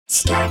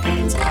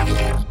Scarpins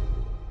Avenue.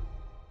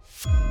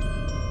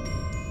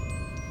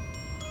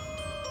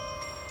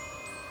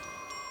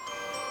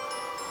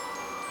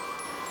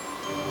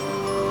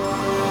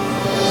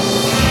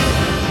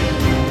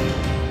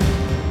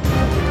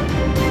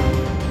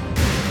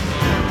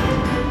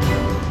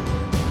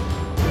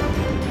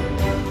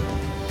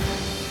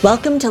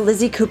 Welcome to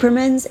Lizzie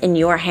Cooperman's In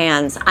Your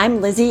Hands. I'm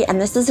Lizzie,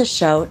 and this is a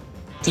show,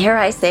 dare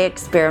I say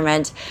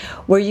experiment,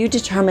 where you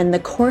determine the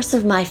course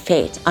of my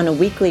fate on a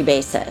weekly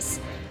basis.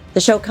 The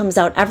show comes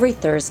out every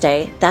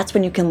Thursday. That's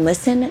when you can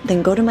listen,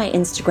 then go to my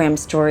Instagram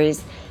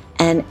stories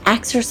and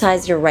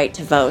exercise your right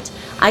to vote.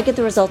 I get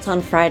the results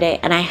on Friday,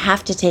 and I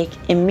have to take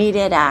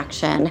immediate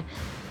action.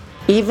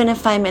 Even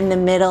if I'm in the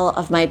middle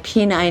of my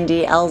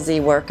P90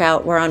 LZ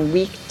workout, we're on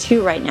week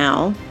 2 right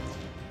now.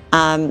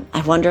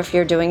 I wonder if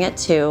you're doing it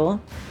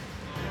too.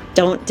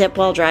 Don't dip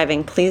while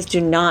driving. Please do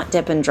not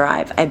dip and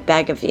drive. I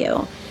beg of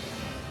you.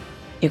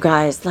 You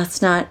guys,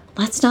 let's not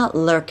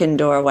lurk in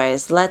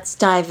doorways. Let's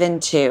dive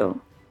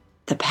into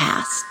the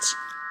past.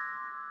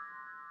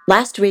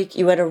 Last week,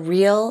 you had a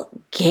real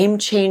game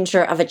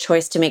changer of a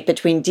choice to make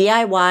between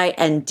DIY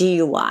and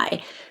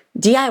DUI.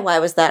 DIY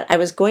was that I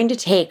was going to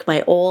take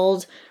my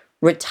old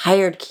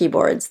retired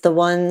keyboards, the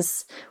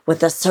ones with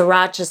the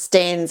sriracha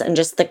stains and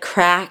just the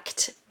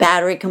cracked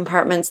battery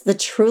compartments, the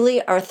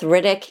truly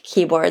arthritic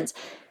keyboards,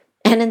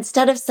 and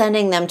instead of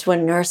sending them to a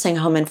nursing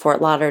home in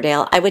Fort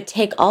Lauderdale, I would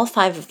take all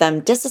 5 of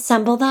them,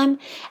 disassemble them,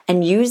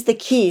 and use the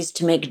keys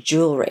to make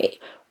jewelry.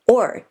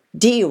 Or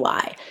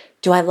DUI.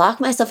 Do I lock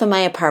myself in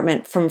my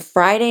apartment from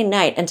Friday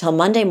night until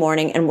Monday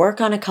morning and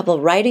work on a couple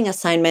writing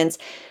assignments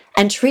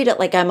and treat it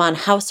like I'm on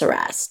house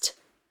arrest?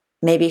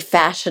 Maybe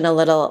fashion a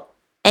little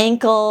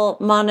ankle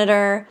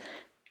monitor,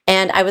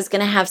 and I was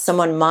going to have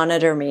someone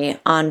monitor me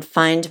on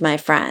Find My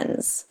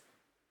Friends.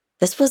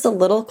 This was a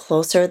little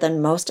closer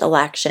than most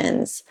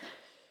elections.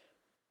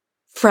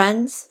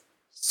 Friends,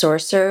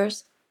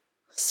 sorcerers,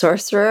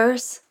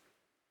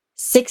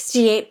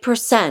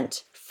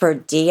 68% for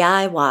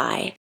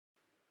DIY.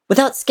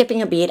 Without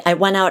skipping a beat, I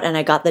went out and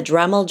I got the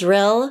Dremel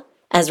drill,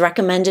 as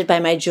recommended by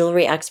my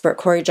jewelry expert,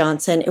 Corey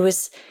Johnson. It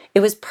was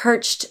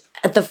perched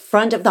at the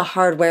front of the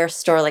hardware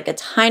store like a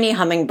tiny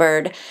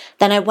hummingbird.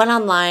 Then I went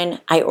online,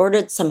 I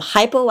ordered some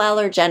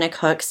hypoallergenic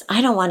hooks.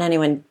 I don't want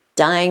anyone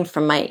dying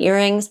from my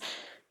earrings.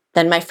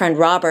 Then my friend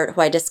Robert,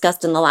 who I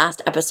discussed in the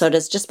last episode,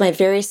 is just my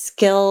very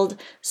skilled,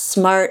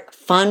 smart,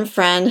 fun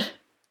friend.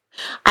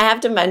 I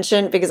have to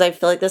mention, because I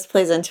feel like this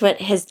plays into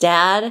it, his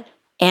dad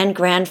and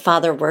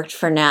grandfather worked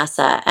for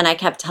NASA. And I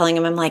kept telling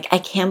him, I'm like, I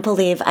can't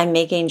believe I'm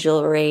making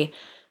jewelry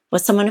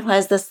with someone who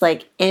has this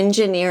like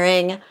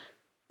engineering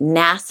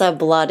NASA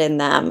blood in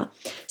them.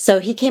 So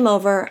he came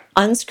over,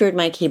 unscrewed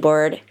my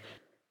keyboard.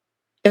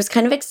 It was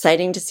kind of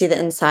exciting to see the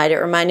inside. It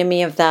reminded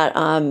me of that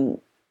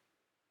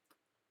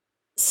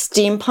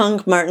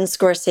steampunk Martin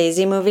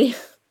Scorsese movie.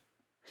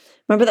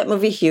 Remember that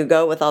movie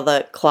Hugo with all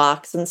the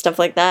clocks and stuff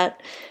like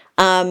that?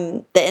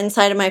 The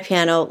inside of my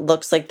piano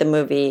looks like the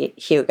movie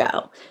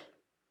Hugo.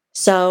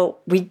 So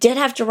we did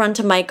have to run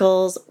to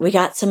Michael's. We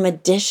got some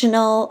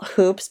additional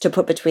hoops to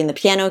put between the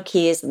piano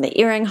keys and the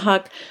earring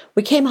hook.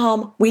 We came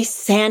home, we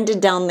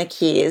sanded down the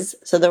keys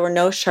so there were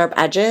no sharp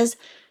edges.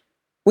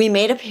 We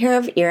made a pair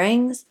of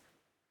earrings.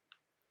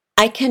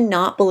 I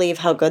cannot believe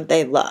how good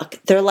they look.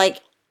 They're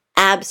like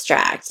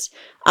abstract.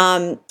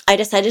 I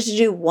decided to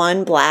do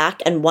one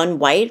black and one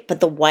white, but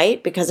the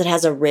white, because it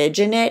has a ridge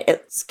in it,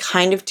 it's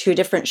kind of 2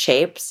 different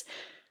shapes.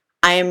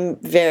 I'm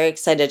very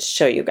excited to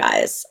show you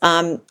guys.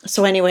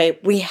 So anyway,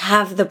 we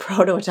have the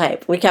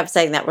prototype. We kept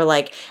saying that. We're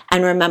like,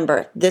 and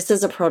remember, this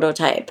is a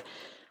prototype.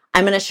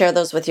 I'm going to share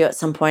those with you at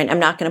some point. I'm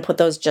not going to put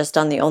those just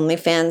on the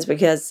OnlyFans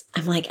because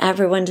I'm like,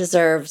 everyone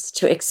deserves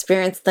to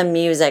experience the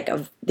music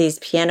of these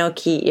piano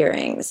key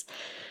earrings.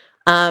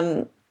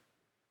 I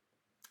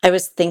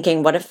was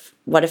thinking, what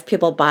if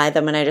people buy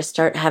them and I just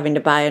start having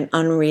to buy an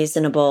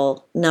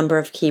unreasonable number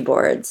of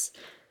keyboards?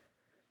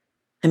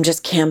 I'm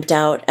just camped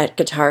out at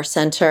Guitar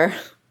Center,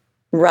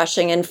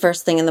 rushing in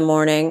first thing in the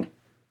morning.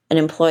 An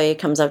employee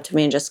comes up to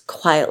me and just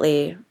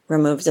quietly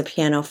removes a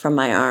piano from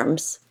my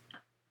arms.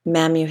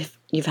 Ma'am,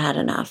 you've had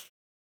enough.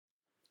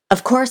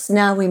 Of course,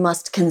 now we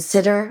must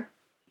consider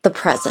the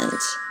present.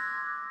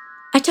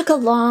 I took a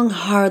long,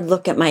 hard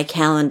look at my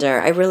calendar.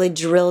 I really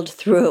drilled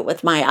through it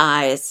with my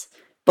eyes.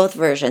 Both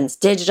versions,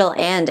 digital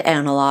and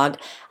analog.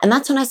 And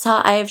that's when I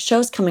saw I have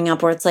shows coming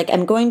up where it's like,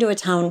 I'm going to a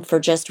town for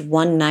just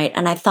one night.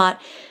 And I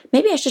thought,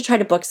 maybe I should try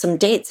to book some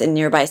dates in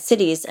nearby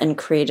cities and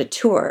create a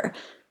tour.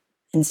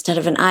 Instead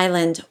of an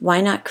island, why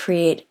not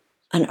create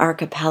an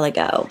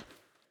archipelago?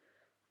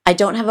 I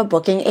don't have a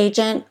booking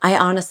agent. I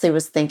honestly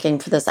was thinking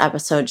for this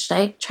episode, should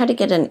I try to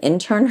get an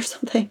intern or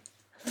something?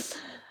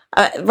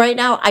 Right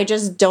now, I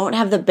just don't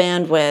have the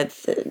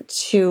bandwidth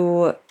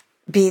to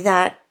be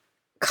that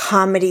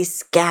comedy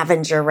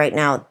scavenger right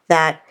now,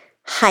 that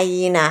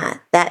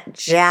hyena, that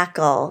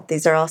jackal.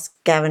 These are all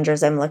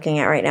scavengers I'm looking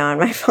at right now on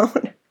my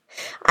phone.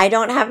 I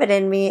don't have it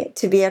in me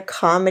to be a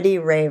comedy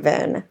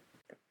raven.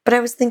 But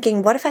I was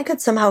thinking, what if I could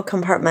somehow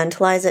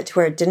compartmentalize it to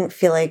where it didn't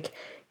feel like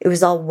It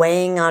was all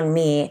weighing on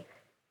me.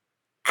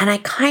 And I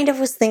kind of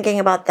was thinking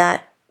about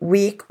that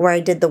week where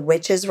I did the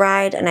witch's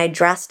ride and I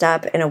dressed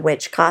up in a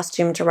witch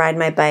costume to ride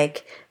my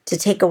bike to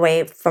take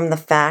away from the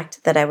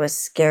fact that I was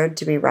scared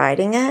to be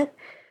riding it.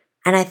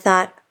 And I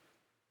thought,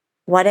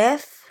 what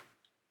if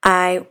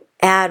I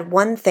add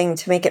one thing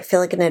to make it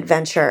feel like an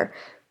adventure?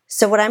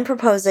 So what I'm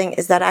proposing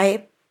is that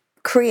I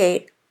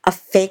create a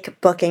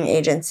fake booking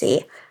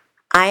agency.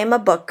 I am a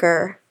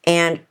booker,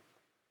 and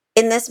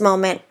in this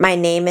moment, my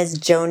name is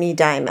Joni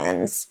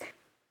Diamonds.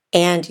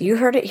 And you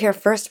heard it here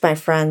first, my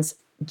friends.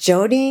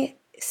 Joni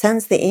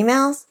sends the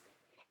emails,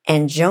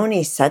 and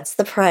Joni sets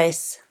the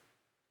price.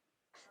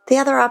 The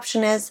other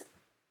option is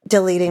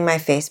deleting my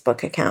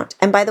Facebook account.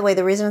 And by the way,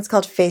 the reason it's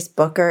called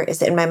Facebooker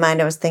is in my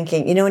mind I was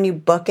thinking, when you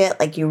book it,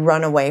 like you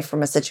run away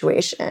from a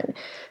situation.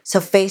 So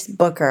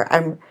Facebooker,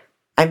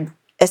 I'm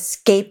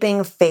escaping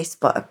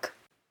Facebook.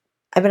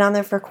 I've been on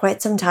there for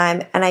quite some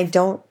time and I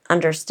don't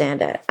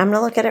understand it. I'm going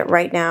to look at it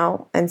right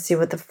now and see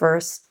what the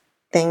first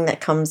thing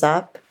that comes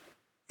up.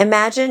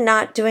 Imagine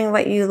not doing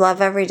what you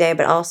love every day,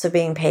 but also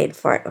being paid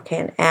for it. Okay,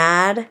 an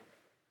ad.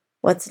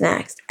 What's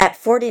next? At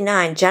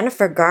 49,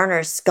 Jennifer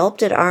Garner's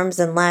sculpted arms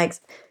and legs.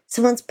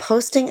 Someone's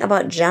posting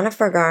about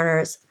Jennifer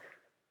Garner's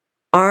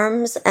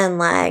arms and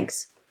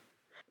legs.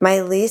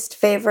 My least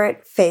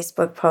favorite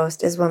Facebook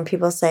post is when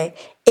people say,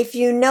 if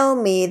you know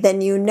me, then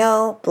you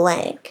know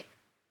blank.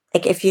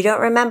 Like, if you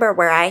don't remember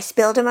where I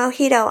spilled a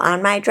mojito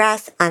on my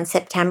dress on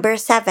September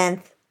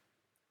 7th,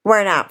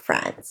 we're not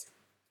friends.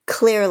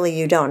 Clearly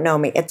you don't know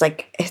me. It's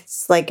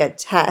like a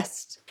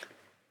test.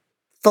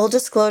 Full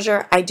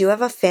disclosure, I do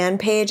have a fan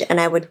page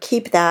and I would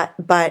keep that,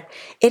 but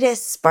it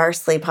is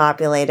sparsely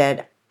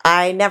populated.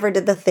 I never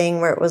did the thing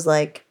where it was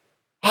like,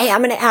 hey,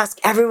 I'm going to ask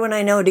everyone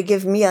I know to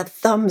give me a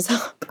thumbs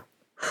up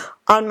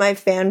on my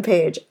fan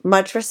page.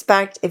 Much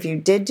respect if you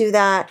did do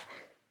that.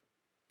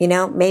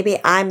 Maybe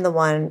I'm the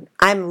one.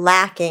 I'm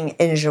lacking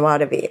in joie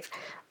de vivre.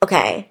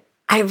 Okay,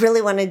 I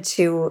really wanted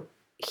to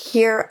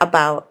hear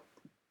about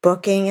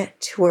booking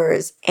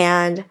tours,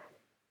 and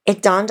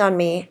it dawned on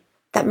me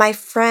that my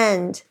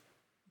friend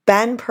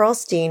Ben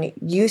Pearlstein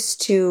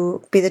used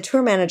to be the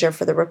tour manager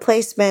for The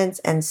Replacements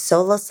and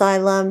Soul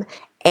Asylum,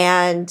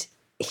 and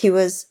he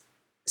was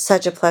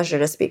such a pleasure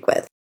to speak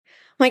with.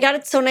 Oh my God,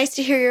 it's so nice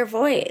to hear your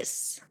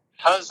voice.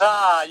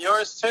 Huzzah,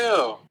 yours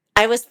too.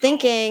 I was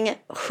thinking,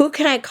 who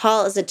can I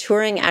call as a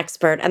touring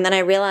expert? And then I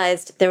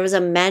realized there was a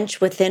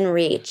mensch within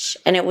reach,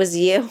 and it was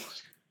you.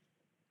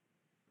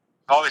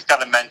 Always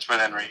got a mensch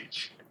within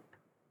reach.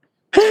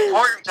 It's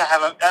important to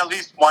have at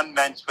least one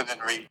mensch within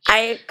reach.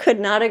 I could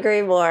not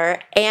agree more.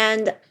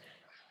 And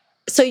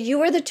so you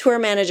were the tour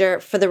manager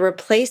for The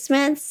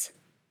Replacements,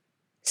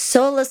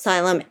 Soul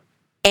Asylum,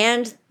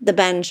 and the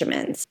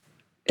Benjamins.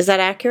 Is that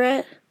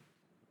accurate?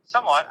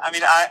 Somewhat. I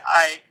mean,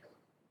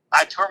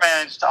 I tour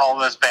managed all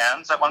those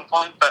bands at one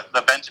point, but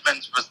the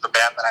Benjamins was the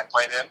band that I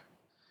played in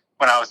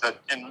when I was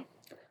in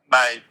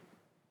my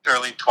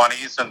early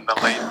 20s and the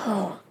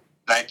late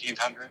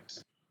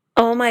 1900s.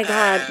 Oh my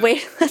God.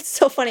 Wait, that's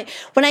so funny.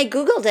 When I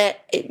Googled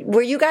it,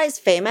 were you guys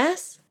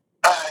famous?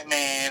 I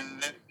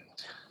mean,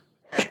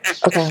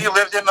 if you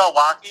lived in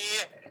Milwaukee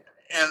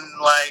in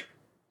like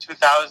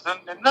 2000,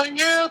 in the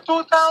year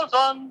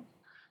 2000,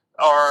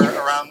 or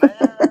around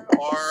there,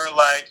 or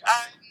like,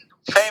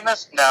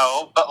 famous,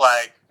 no, but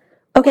like,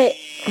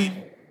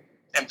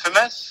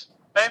 infamous,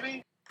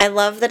 maybe? I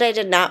love that I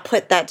did not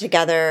put that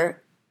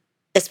together,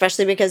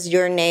 especially because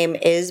your name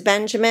is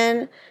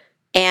Benjamin,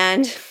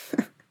 and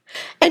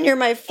you're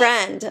my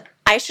friend.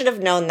 I should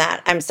have known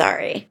that. I'm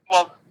sorry.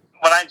 Well,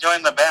 when I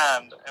joined the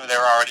band, they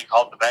were already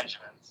called the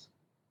Benjamins.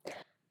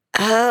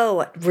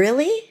 Oh,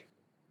 really?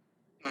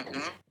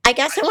 Mm-hmm. I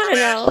guess I want to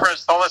know. For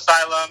Soul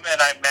Asylum,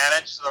 and I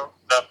managed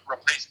the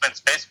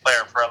Replacements bass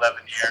player for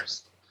 11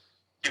 years.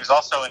 He was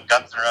also in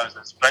Guns N'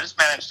 Roses, but I just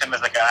managed him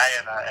as a guy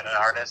and an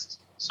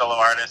artist, solo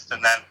artist.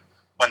 And then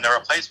when the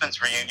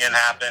Replacements reunion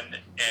happened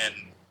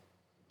in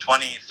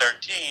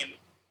 2013,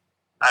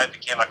 I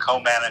became a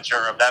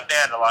co-manager of that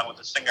band along with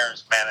the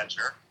singer's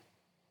manager,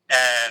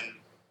 and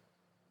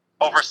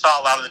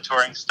oversaw a lot of the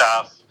touring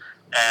stuff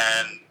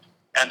and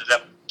ended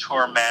up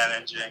tour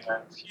managing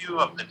a few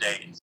of the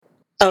dates.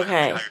 So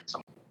okay.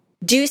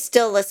 Do you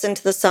still listen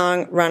to the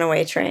song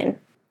Runaway Train?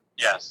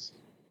 Yes.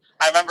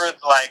 I remember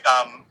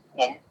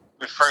when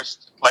we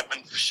first, when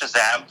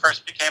Shazam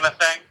first became a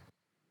thing.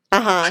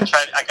 I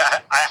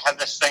had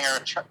this singer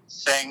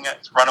sing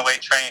Runaway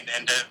Train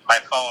into my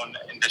phone,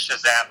 into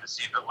Shazam, to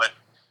see if it would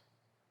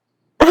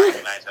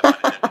recognize it,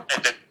 but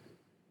it didn't.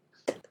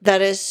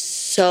 That is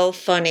so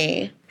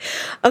funny.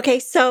 Okay,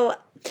 so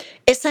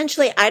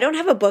essentially, I don't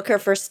have a booker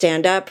for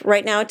stand-up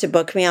right now to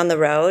book me on the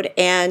road.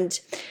 And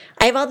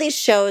I have all these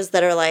shows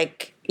that are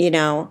like,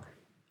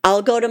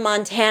 I'll go to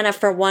Montana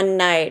for one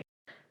night.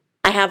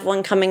 I have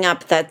one coming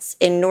up that's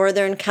in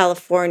Northern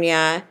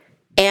California.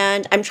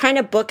 And I'm trying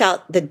to book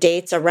out the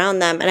dates around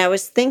them. And I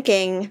was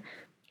thinking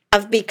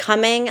of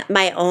becoming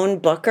my own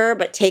booker,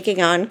 but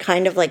taking on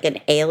kind of like an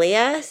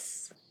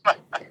alias.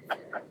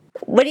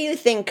 What do you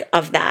think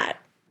of that?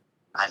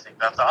 I think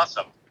that's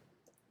awesome.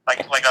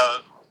 like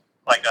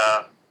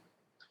a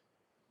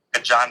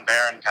John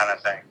Barron kind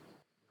of thing.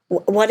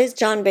 What is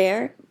John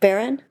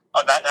Barron?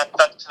 Oh,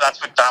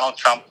 that's what Donald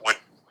Trump would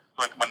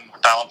when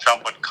Donald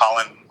Trump would call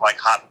in like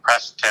hot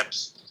press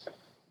tips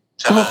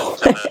to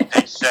the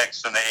Page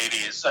Six in the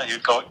 '80s.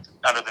 He'd go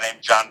under the name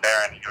John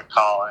Barron. He would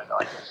call and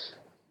like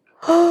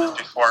just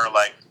before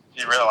like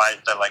he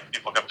realized that like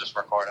people could just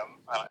record him.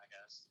 I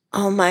guess.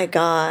 Oh my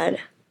God,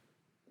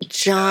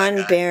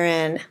 John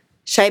Barron.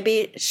 Should I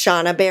be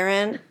Shauna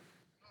Barron?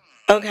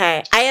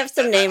 Okay, I have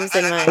some names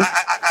in mind.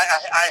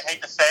 I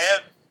hate to say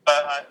it,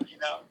 but it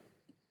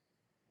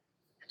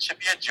should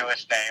be a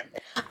Jewish name.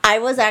 I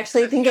was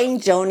actually thinking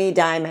Joni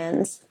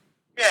Diamonds.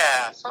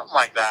 Yeah, something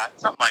like that.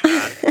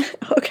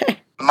 Okay.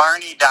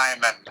 Marnie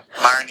Diamond.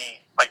 Marnie,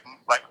 like.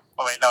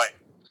 Oh wait, no wait.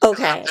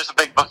 Okay. There's a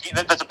big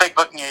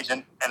booking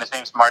agent, and his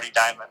name's Marty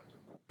Diamond.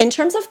 In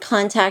terms of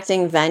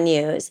contacting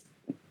venues,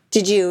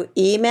 did you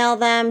email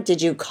them?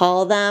 Did you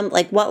call them?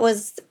 Like, what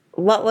was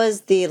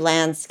the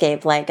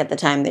landscape like at the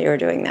time that you were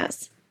doing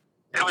this?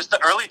 It was the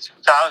early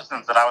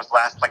 2000s that I was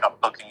last like a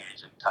booking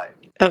agent type.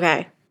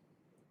 Okay.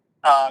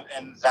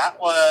 And that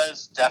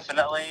was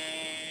definitely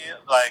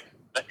like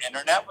the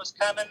internet was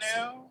kind of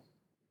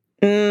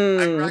new.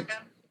 I reckon.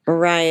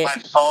 Right.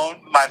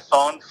 My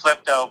phone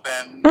flipped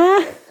open. And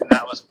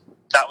that was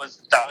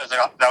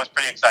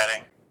pretty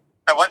exciting.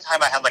 At one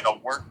time, I had like a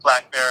work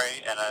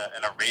BlackBerry and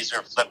a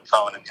Razor flip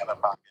phone in the other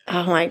pocket.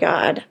 Oh my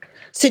God.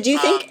 So do you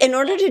think, in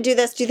order to do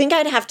this, do you think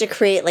I'd have to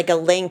create like a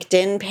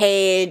LinkedIn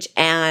page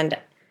and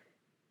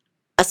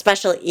a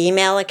special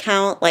email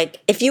account?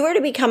 Like, if you were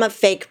to become a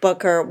fake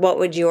booker, what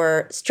would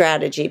your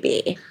strategy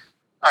be?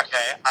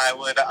 Okay, I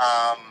would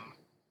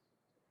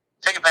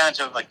take advantage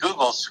of like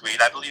Google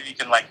Suite. I believe you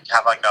can like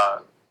have like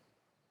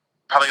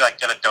probably like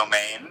get a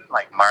domain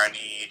like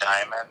Marnie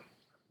Diamond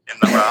in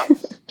the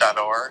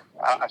rough.org.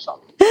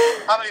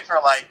 Probably for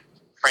like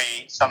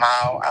free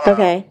somehow. I don't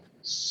know.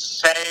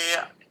 Say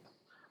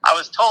I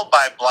was told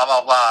by blah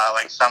blah blah,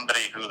 like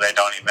somebody who they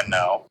don't even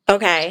know.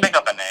 Okay. Just make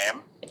up a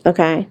name.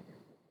 Okay.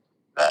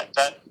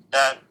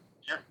 That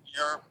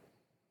you're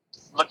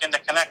looking to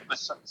connect with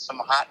some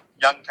hot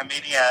young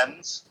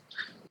comedians.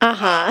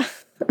 Or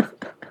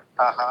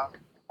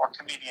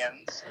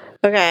comedians.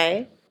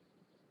 Okay.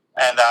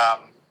 And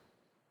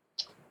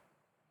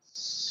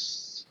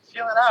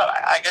feel it out.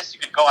 I guess you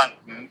could go on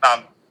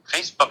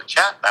Facebook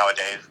chat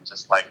nowadays and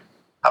just like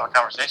have a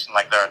conversation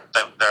like they're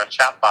a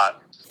chat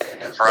bot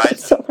in Verizon.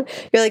 So,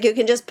 you're like, you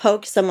can just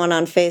poke someone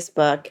on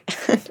Facebook.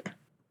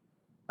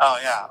 Oh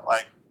yeah,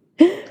 like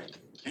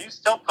can you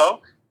still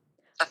poke?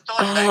 That's still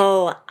a thing.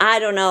 Oh, I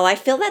don't know. I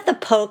feel that the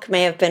poke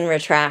may have been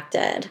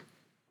retracted.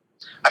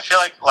 I feel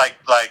like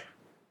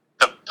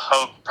the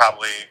poke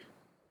probably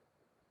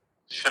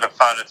should have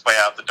found its way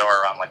out the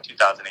door around like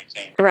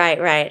 2018.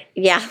 Right.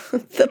 Yeah,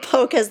 the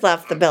poke has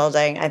left the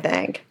building, I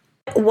think.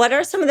 What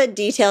are some of the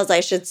details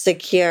I should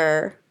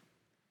secure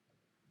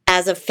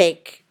as a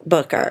fake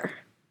booker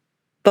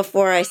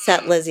before I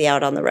set Lizzie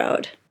out on the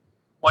road?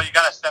 Well, you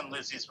got to send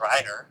Lizzie's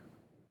rider.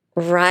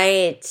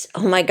 Right.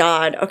 Oh my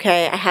God.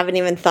 Okay, I haven't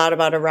even thought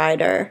about a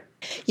rider.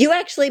 You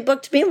actually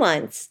booked me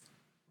once.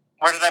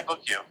 Where did I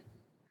book you?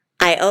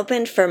 I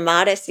opened for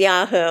Modest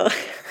Yahoo.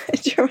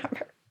 Do you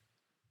remember?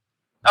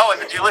 Oh, at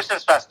the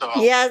Delicious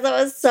Festival. Yes, that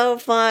was so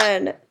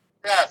fun.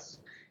 Yes,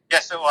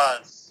 it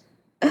was.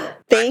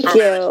 Thank I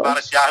you.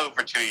 Modest Yahoo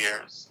for 2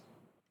 years.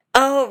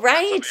 Oh,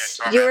 right.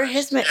 You were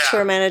his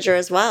tour manager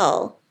as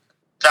well.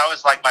 That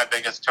was like my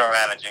biggest tour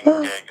managing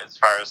gig as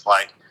far as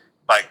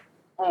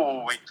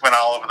we went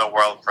all over the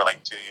world for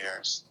like 2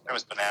 years. It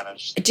was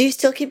bananas. Do you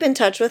still keep in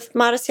touch with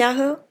Modest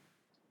Yahoo?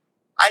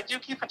 I do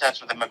keep in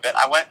touch with him a bit.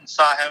 I went and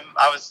saw him.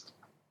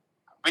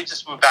 We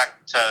just moved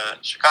back to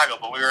Chicago,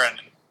 but we were in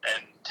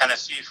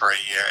Tennessee for a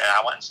year, and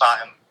I went and saw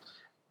him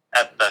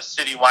at the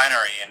City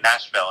Winery in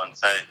Nashville, and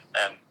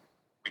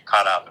we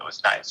caught up. It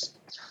was nice.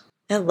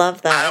 I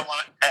love that.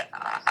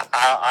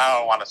 I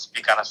don't want to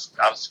speak out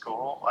of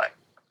school. Like,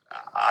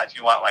 if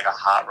you want like a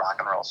hot rock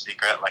and roll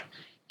secret, like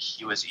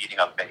he was eating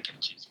a bacon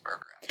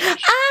cheeseburger.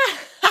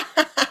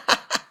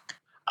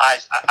 I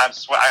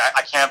swear,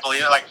 I can't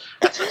believe it. Like,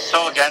 that's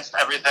so against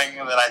everything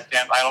that I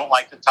stand. I don't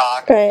like to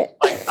talk. Right.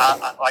 But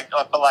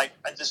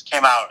it just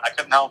came out. I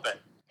couldn't help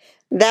it.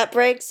 That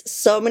breaks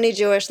so many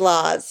Jewish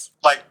laws.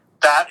 Like,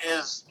 that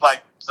is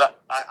like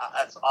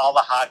that's all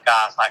the hot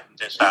goss I can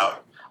dish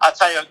out. I'll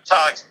tell you.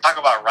 Talk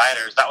about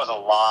writers. That was a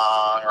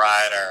long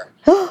rider.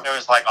 There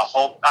was like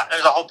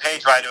there's a whole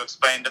page where I had to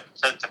explain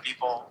to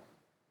people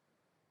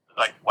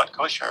like what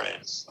kosher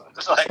is.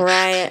 Like,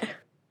 right.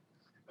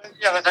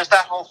 Yeah, there's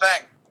that whole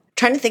thing.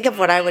 Trying to think of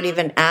what I would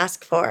even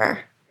ask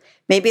for.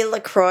 Maybe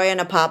LaCroix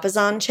and a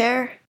Papasan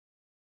chair?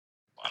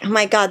 Oh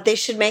my God, they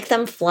should make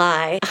them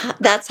fly.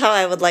 That's how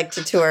I would like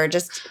to tour.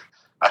 Just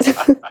a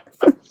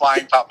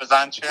flying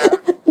Papasan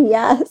chair?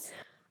 Yes.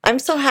 I'm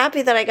so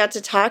happy that I got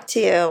to talk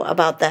to you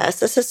about this.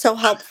 This is so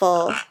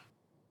helpful.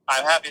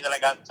 I'm happy that I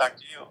got to talk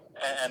to you.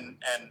 And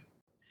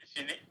if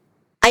you need...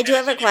 I do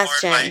have a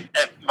question.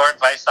 More, more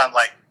advice on,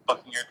 like,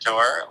 booking your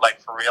tour,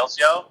 like, for reals,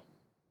 yo?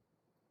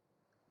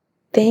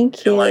 Thank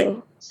to like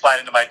you. slide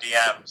into my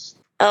DMs.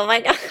 Oh my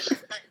God.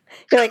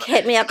 You're like,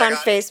 hit me up on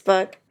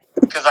Facebook.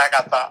 Because I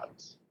got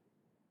thoughts.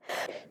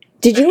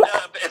 Did you?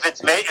 If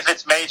it's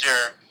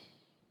major,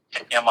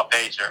 hit me on my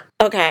pager.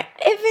 Okay.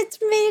 If it's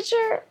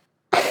major.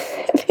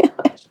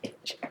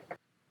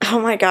 Oh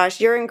my gosh,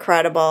 you're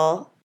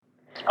incredible.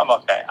 I'm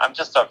okay. I'm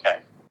just okay.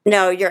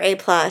 No, you're A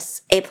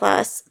plus. A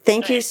plus.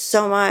 Thank you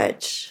so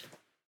much.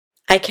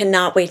 I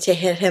cannot wait to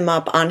hit him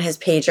up on his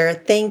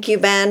pager. Thank you,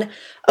 Ben.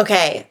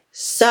 Okay,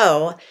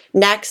 so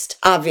next,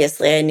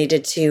 obviously, I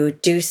needed to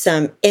do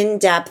some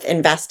in-depth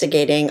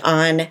investigating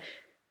on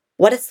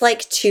what it's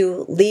like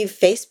to leave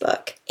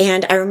Facebook.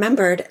 And I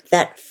remembered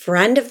that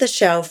friend of the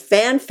show,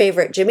 fan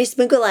favorite, Jimmy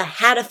Smugula,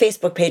 had a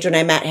Facebook page when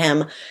I met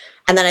him.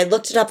 And then I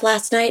looked it up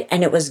last night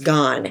and it was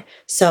gone.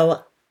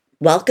 So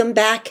welcome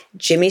back,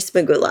 Jimmy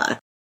Smugula.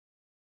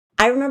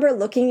 I remember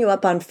looking you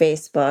up on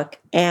Facebook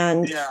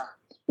and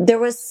there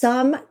was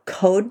some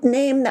code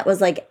name that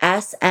was like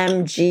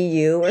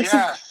SMGU or something.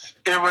 Yes,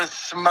 it was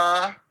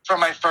Sma for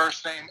my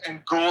first name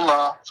and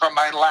Gula for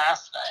my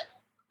last name.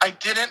 I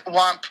didn't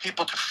want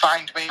people to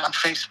find me on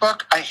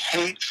Facebook. I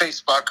hate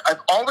Facebook.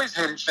 I've always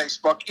hated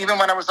Facebook. Even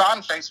when I was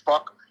on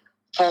Facebook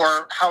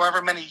for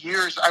however many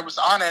years I was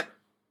on it,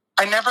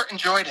 I never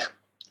enjoyed it.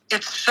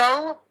 It's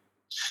so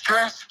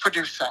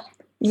stress-producing.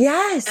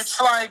 Yes.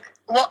 It's like,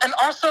 well, and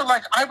also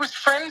like I was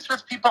friends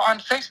with people on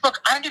Facebook.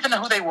 I didn't even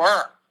know who they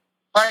were.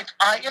 Like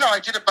I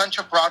did a bunch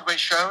of Broadway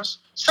shows.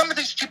 Some of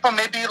these people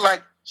maybe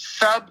like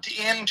subbed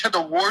into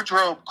the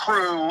wardrobe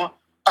crew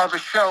of a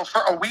show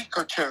for a week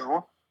or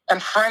two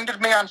and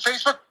friended me on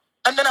Facebook.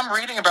 And then I'm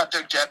reading about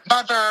their dead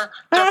mother,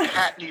 their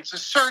cat needs a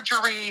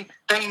surgery,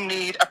 they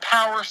need a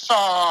power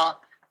saw,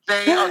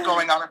 they are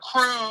going on a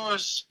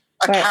cruise,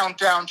 a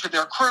countdown to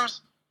their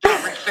cruise, they're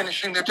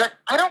refinishing their deck.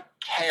 I don't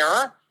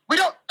care.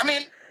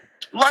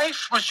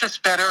 Life was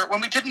just better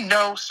when we didn't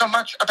know so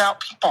much about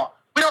people.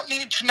 We don't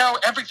need to know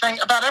everything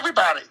about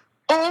everybody.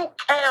 Who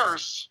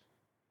cares?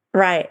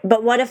 Right.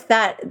 But what if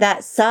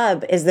that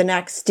sub is the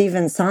next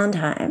Stephen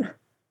Sondheim?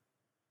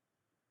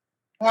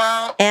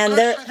 Well, and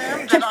good for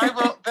them.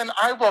 Then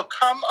I will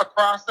come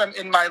across them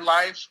in my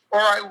life or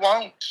I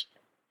won't.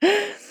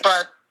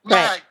 But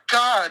my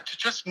God, to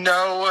just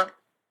know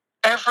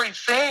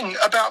everything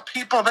about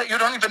people that you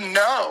don't even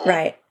know.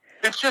 Right.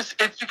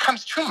 It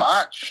becomes too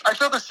much. I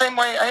feel the same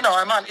way. I know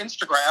I'm on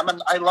Instagram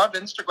and I love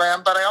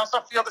Instagram, but I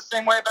also feel the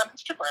same way about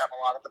Instagram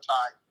a lot of the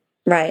time.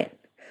 Right.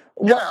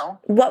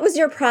 What was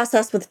your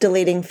process with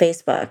deleting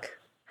Facebook?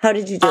 How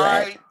did you do it?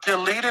 I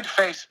deleted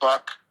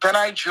Facebook. Then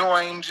I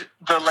joined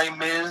the Les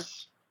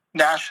Mis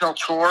national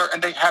tour,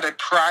 and they had a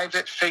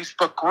private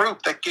Facebook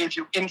group that gave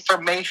you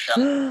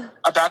information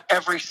about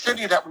every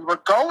city that we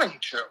were going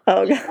to,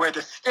 where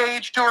the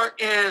stage door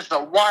is, the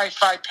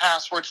Wi-Fi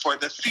password for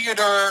the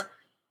theater.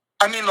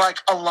 Like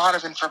a lot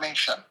of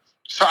information.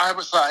 So I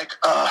was like,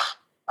 I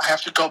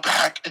have to go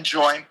back and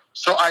join.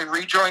 So I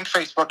rejoined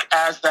Facebook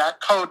as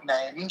that code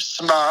name,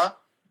 Sma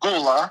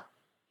Gula.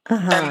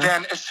 And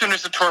then as soon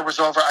as the tour was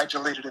over, I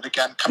deleted it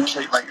again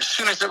completely. As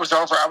soon as it was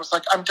over, I was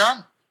like, I'm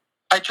done.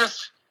 I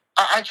just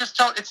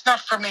don't, it's not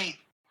for me.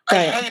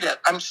 I hate it.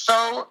 I'm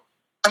so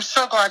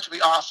glad to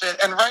be off it.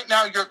 And right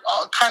now you're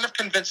kind of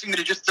convincing me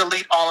to just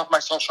delete all of my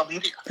social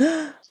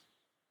media.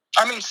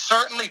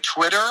 Certainly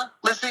Twitter,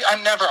 Lizzie,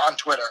 I'm never on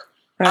Twitter.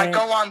 I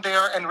go on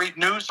there and read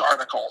news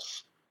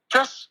articles.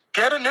 Just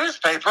get a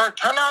newspaper,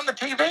 turn on the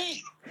TV.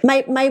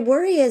 My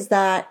worry is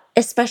that,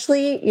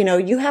 especially,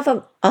 you have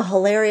a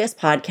hilarious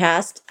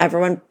podcast.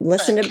 Everyone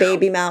listen to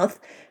Baby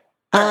Mouth.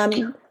 Part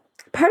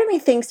of me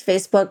thinks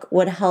Facebook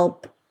would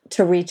help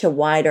to reach a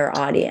wider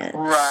audience.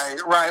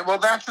 Right. Well,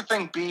 that's the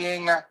thing,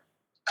 being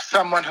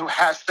someone who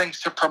has things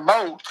to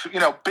promote,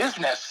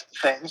 business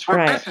things.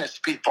 We're business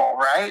people,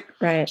 right?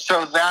 Right.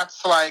 So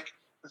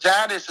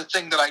that is the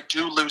thing that I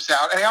do lose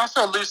out. And I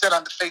also lose out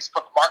on the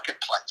Facebook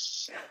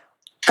marketplace.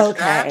 Okay.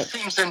 That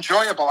seems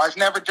enjoyable. I've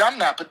never done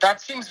that, but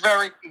that seems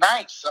very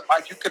nice.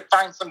 Like you could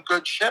find some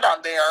good shit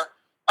on there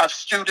of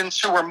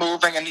students who are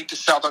moving and need to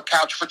sell their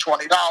couch for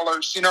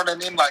 $20. You know what I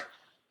mean? Like,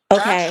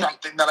 that's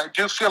something that I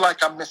do feel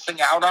like I'm missing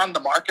out on, the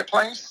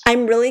marketplace.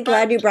 I'm really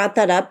glad you brought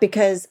that up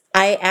because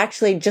I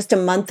actually just a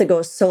month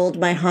ago sold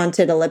my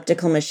haunted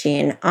elliptical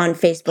machine on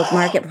Facebook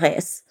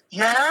Marketplace.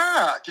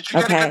 Yeah. Did you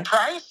get a good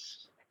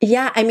price?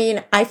 Yeah.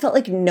 I felt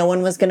like no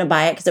one was going to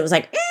buy it because it was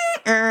like,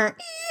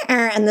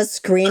 and the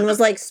screen was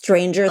like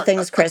Stranger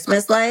Things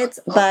Christmas lights.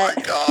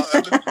 But oh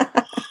my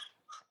God.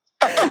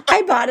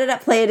 I bought it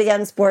at Play It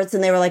Again Sports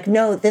and they were like,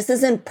 no, this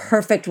is in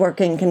perfect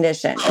working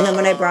condition. And then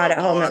when I brought it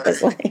home, it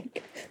was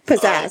like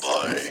possessed.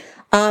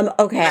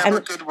 Okay.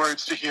 Never good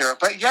words to hear.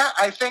 But yeah,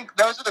 I think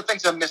those are the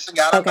things I'm missing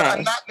out on. But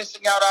I'm not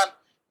missing out on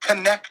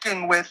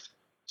connecting with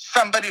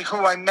somebody who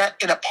I met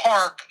in a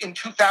park in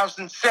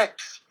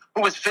 2006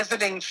 who was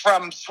visiting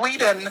from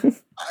Sweden.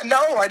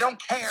 No, I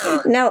don't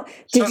care. No.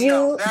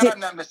 I'm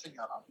not missing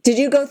out on. Did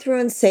you go through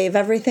and save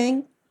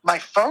everything? My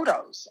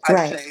photos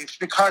I saved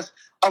because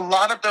a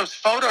lot of those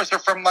photos are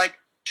from like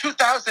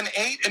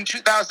 2008 and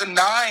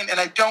 2009 and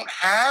I don't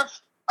have,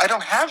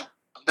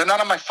 they're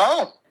not on my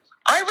phone.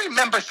 I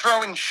remember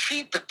throwing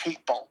sheep at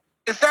people.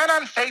 Is that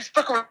on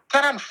Facebook or is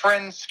that on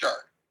Friendster?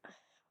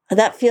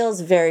 That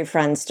feels very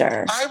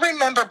Friendster. I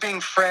remember being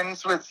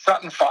friends with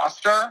Sutton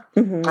Foster,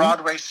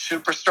 Broadway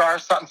superstar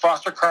Sutton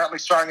Foster, currently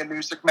starring in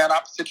Music Man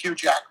opposite Hugh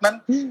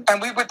Jackman,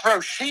 and we would throw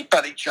sheep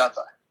at each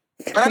other.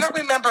 But I don't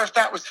remember if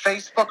that was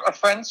Facebook or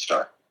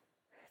Friendster.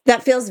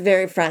 That feels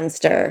very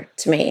Friendster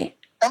to me.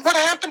 And what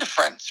happened to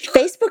Friendster?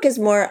 Facebook is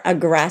more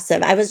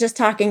aggressive. I was just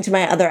talking to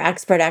my other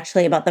expert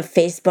actually about the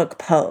Facebook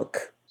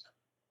poke.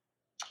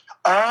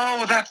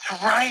 Oh, that's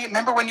right.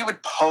 Remember when you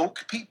would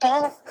poke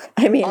people?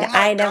 I mean,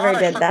 I never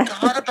did that. I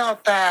forgot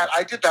about that.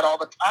 I did that all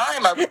the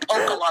time. I would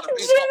poke a lot of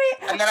people.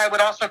 Jimmy, and then I would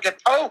also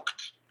get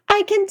poked.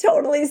 I can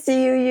totally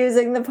see you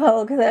using the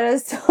poke. That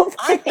is so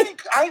funny.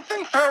 I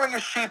think throwing a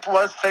sheep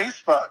was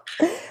Facebook.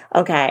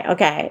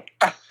 Okay.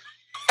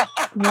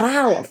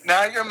 Wow.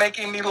 Now you're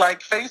making me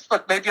like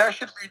Facebook. Maybe I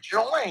should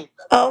rejoin.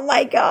 Oh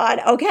my God.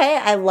 Okay,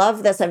 I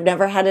love this. I've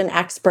never had an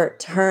expert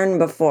turn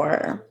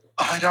before.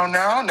 I don't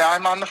know. Now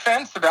I'm on the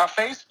fence about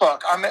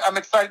Facebook. I'm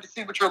excited to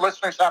see what your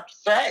listeners have to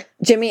say.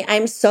 Jimmy,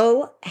 I'm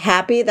so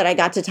happy that I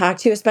got to talk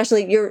to you,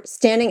 especially you're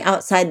standing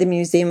outside the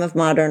Museum of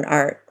Modern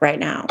Art right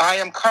now. I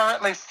am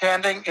currently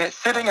sitting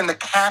in the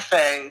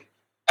cafe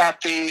at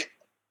the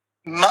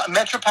what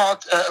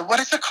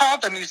is it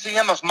called? The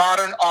Museum of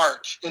Modern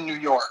Art in New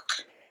York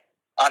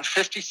on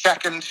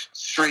 52nd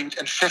Street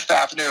and 5th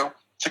Avenue.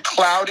 It's a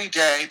cloudy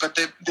day, but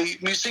the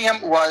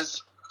museum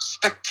was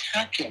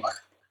spectacular.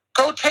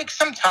 Go take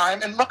some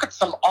time and look at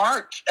some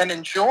art and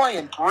enjoy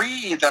and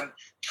breathe and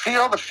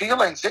feel the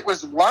feelings. It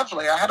was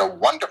lovely. I had a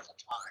wonderful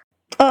time.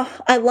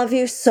 Oh, I love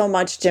you so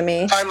much,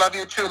 Jimmy. I love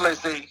you too,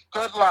 Lizzie.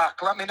 Good luck.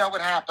 Let me know what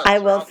happens. I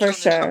will for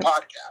sure.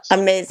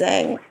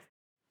 Amazing.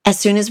 As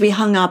soon as we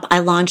hung up, I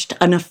launched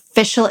an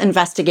official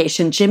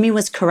investigation. Jimmy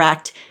was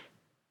correct.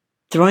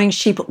 Throwing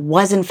sheep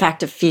was in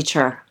fact a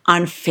feature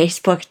on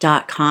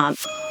Facebook.com.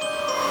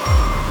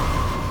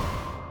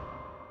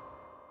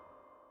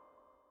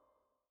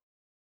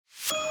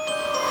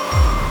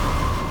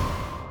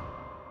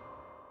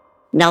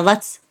 Now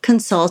let's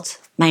consult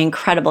my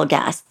incredible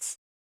guests.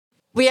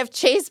 We have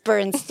Chase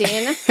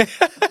Bernstein. Guys,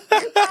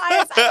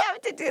 I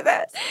have to do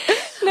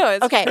this. No,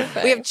 it's okay.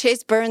 perfect. We have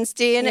Chase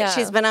Bernstein. Yeah.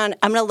 She's been on.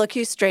 I'm going to look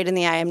you straight in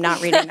the eye. I'm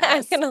not reading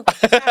this.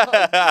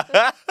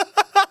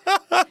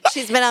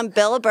 She's been on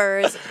Bill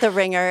Burr's The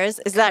Ringers.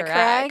 Is that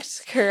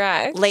correct?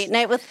 Correct. Late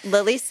Night with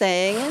Lily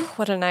Singh.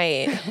 What a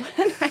night.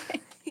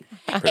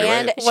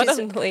 And what she's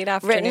a late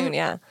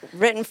afternoon,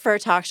 written for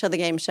Talk Show, The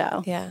Game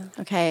Show. Yeah.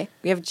 Okay.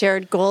 We have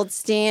Jared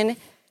Goldstein,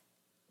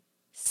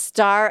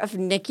 star of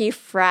Nikki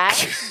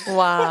Frat.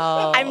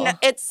 Wow.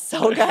 It's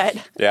so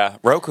good. Yeah.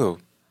 Roku.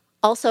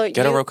 Also,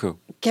 Get a Roku.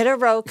 Get a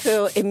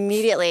Roku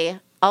immediately.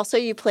 Also,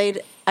 you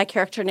played a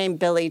character named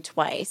Billy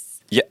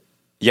twice.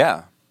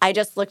 Yeah. I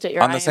just looked at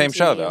your on the same IMDb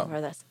show, though.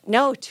 for this.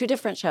 No, two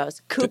different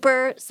shows.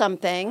 Cooper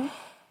something.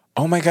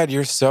 Oh my God,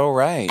 you're so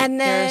right. And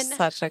then You're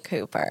such a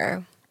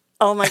Cooper.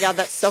 oh my God,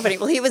 that's so funny.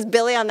 Well, he was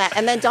Billy on that.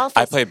 And then Dolphus.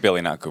 I played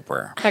Billy, not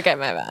Cooper. Okay,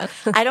 my bad.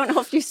 I don't know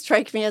if you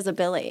strike me as a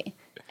Billy.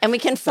 And we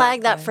can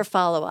flag that for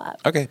follow-up.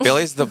 Okay,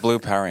 Billy's the blue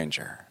Power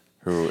Ranger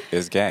who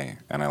is gay,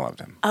 and I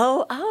loved him.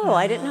 Oh,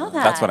 I didn't know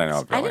that. That's what I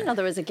know of Billy. I didn't know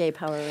there was a gay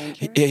Power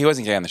Ranger. He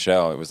wasn't gay on the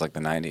show. It was like the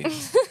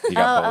 90s. He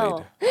got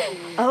bullied.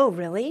 Oh,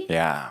 really?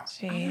 Yeah.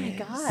 Oh my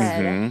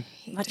God.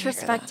 Much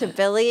respect to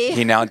Billy.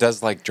 He now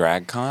does like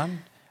DragCon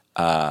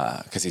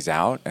because he's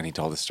out, and he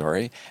told a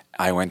story.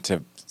 I went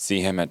to see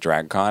him at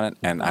DragCon,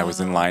 and I was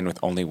in line with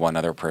only one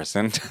other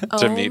person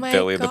to meet my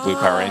Billy, the blue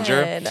Power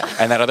Ranger. God.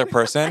 And that other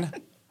person,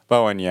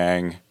 Bowen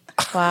Yang.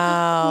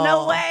 Wow.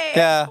 No way.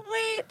 Yeah.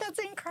 Wait, that's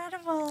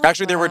incredible.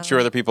 Actually, there were two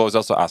other people. It was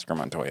also Oscar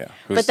Montoya.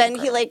 But then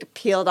he like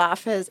peeled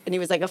off and he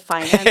was like a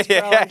finance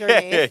girl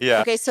underneath.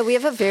 Yeah. Okay, so we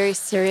have a very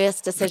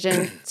serious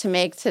decision to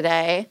make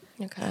today.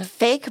 Okay.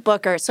 Fake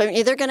booker. So I'm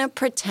either going to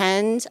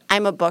pretend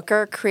I'm a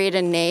booker, create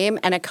a name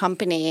and a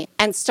company,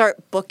 and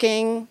start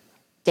booking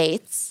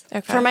dates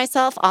for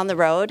myself on the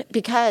road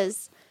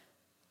because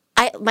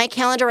my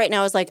calendar right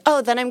now is like,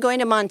 oh, then I'm going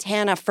to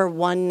Montana for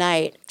one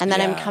night and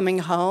then I'm coming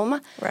home.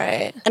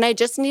 Right. And I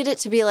just need it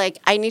to be like,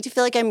 I need to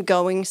feel like I'm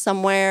going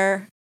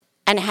somewhere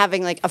and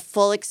having like a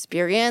full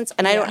experience.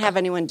 And I don't have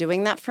anyone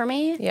doing that for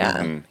me.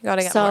 Yeah. You got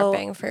to get more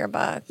bang for your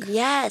buck.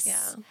 Yes.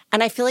 Yeah.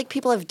 And I feel like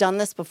people have done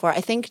this before.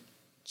 I think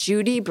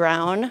Judy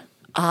Brown,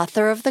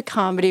 author of the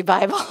Comedy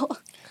Bible.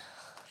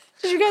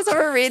 Did you guys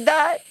ever read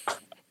that?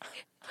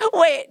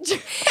 Wait.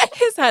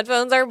 His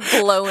headphones are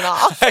blown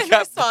off. I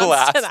got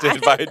blasted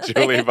by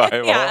Julie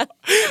Bible. Yeah.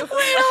 Wait,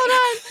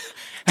 hold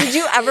on. Did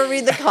you ever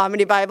read the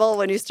Comedy Bible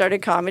when you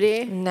started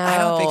comedy? No. I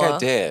don't think I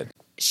did.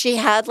 She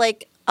had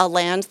like a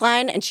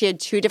landline and she had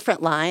two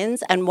different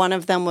lines and one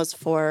of them was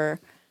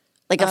for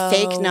like a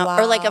fake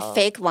or like a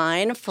fake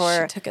line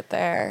for. She took it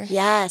there.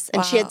 Yes.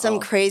 And she had some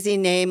crazy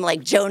name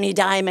like Joni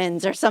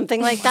Diamonds or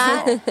something like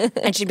that.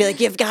 And she'd be like,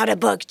 you've got to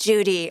book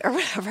Judy or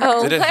whatever.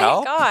 Oh Did it my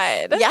help?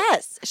 God.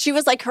 Yes. She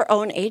was like her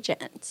own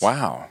agent.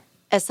 Wow.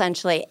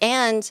 Essentially.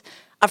 And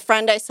a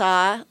friend I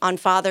saw on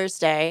Father's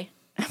Day,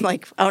 I'm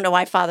like, I don't know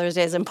why Father's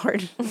Day is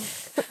important.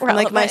 I'm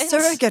like, my Relevant.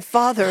 surrogate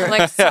father. I'm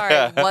like,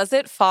 sorry, was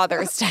it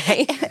Father's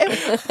Day?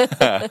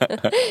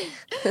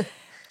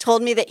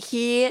 Told me that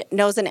he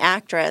knows an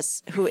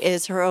actress who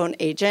is her own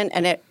agent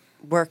and it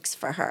works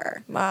for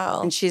her.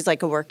 Wow. And she's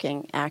like a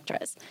working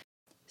actress.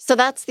 So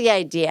that's the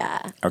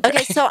idea.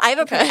 Okay. So I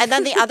have and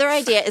then the other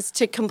idea is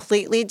to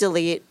completely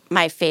delete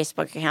my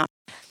Facebook account.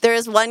 There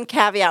is one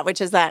caveat, which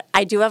is that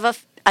I do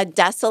have a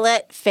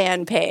desolate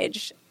fan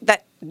page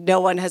that no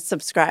one has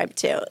subscribed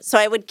to. So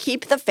I would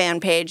keep the fan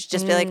page,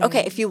 just be like,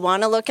 okay, if you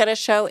want to look at a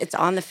show, it's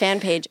on the fan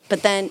page,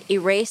 but then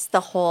erase the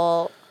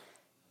whole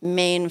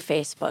main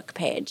Facebook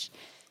page.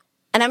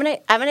 And I'm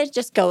gonna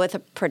just go with a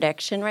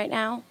prediction right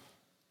now.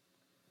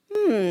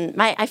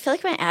 I feel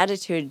like my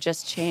attitude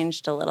just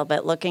changed a little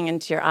bit looking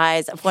into your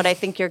eyes of what I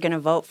think you're going to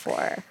vote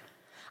for.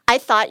 I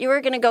thought you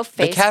were going to go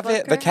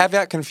Facebook. The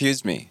caveat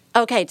confused me.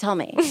 Okay, tell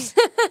me.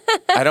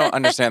 I don't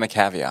understand the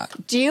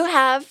caveat. Do you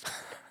have...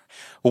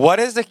 What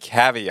is a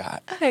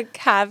caveat? A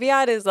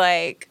caveat is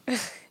like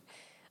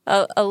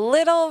a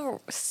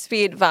little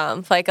speed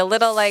bump, like a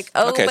little like,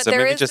 oh, Okay, but so there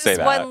maybe is just this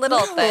say one that.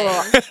 little thing.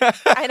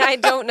 And I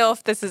don't know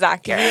if this is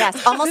accurate.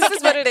 Yes, almost This like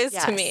is what it is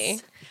yes. to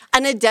me.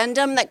 An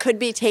addendum that could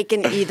be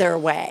taken either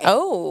way.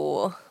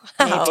 Oh,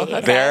 wow. Maybe.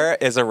 Okay. There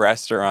is a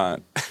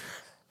restaurant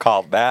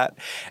called that.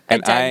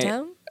 And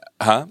Addendum?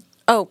 Huh?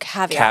 Oh,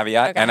 caveat.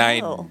 Caveat. Okay. And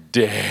I Oh.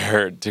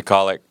 dared to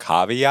call it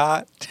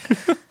caveat.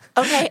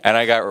 Okay, And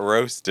I got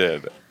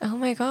roasted. Oh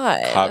my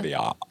God.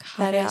 Caveat.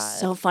 that is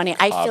so funny.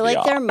 I feel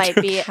like there might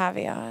be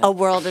Caveat. a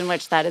world in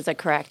which that is a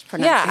correct Yeah,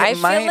 pronunciation. I It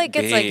feel might like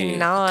it's like be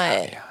not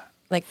caveat.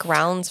 like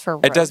grounds for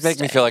It does make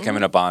me feel like roasting. I'm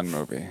in a Bond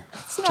movie.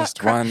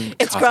 Just one.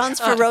 It's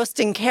grounds for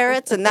roasting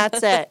carrots, and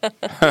that's it.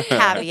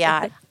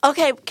 Caveat.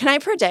 Okay, can I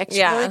predict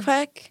Yeah. really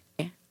quick?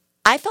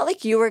 I felt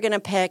like you were going to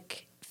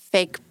pick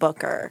fake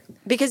Booker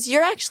because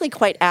you're actually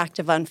quite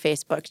active on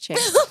Facebook,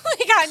 Chase. Oh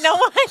my God, no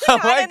one. Oh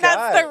my And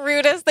that's the God.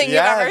 rudest thing you've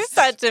ever Yes.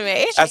 said to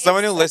me. As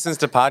someone who listens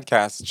to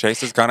podcasts,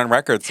 Chase has gone on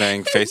record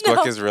saying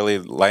Facebook is really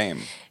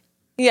lame.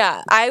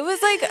 Yeah, I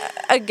was like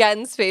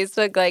against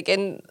Facebook like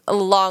in a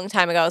long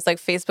time ago. I was like,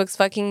 Facebook's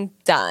fucking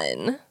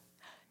done.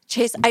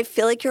 Chase, I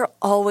feel like you're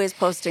always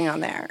posting on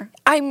there.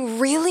 I'm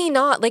really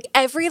not. Like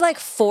every like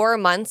 4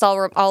 months,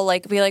 I'll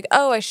like be like,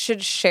 oh, I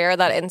should share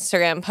that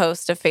Instagram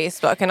post to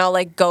Facebook, and I'll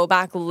like go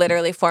back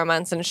literally 4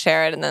 months and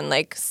share it, and then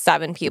like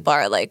 7 people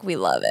are like, we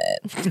love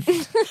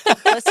it.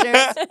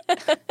 Listeners,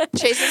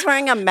 Chase is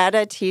wearing a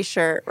Meta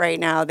t-shirt right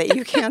now that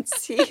you can't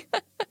see.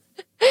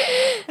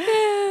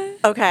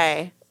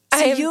 Okay.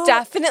 I am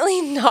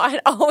definitely not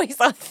always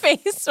on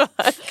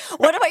Facebook.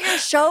 What about your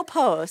show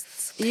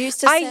posts? You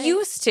used to I say?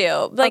 used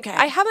to. Like, Okay.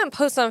 I haven't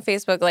posted on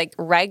Facebook, like,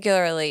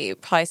 regularly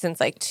probably since,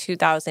 like,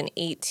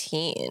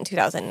 2018,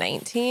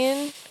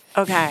 2019.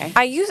 Okay.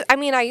 I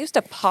used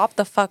to pop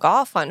the fuck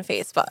off on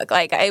Facebook.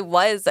 Like, it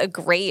was a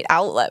great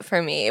outlet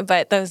for me,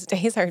 but those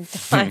days are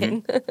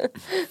done.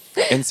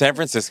 In San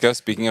Francisco,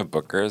 speaking of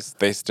bookers,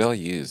 they still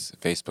use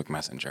Facebook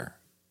Messenger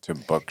to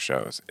book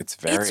shows. It's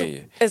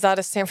very... Is that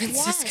a San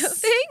Francisco Yes.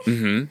 thing?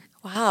 Mm-hmm.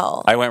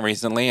 Wow. I went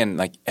recently and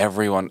like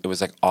everyone, it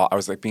was like I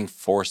was like being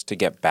forced to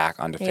get back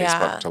onto Facebook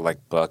Yeah. to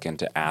like book and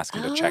to ask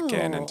and to check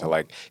in and to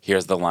like,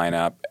 here's the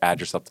lineup, add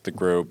yourself to the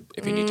group.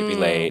 If you need to be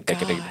late, they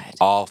could take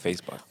all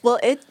Facebook. Well,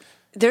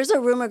 there's a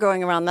rumor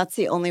going around that's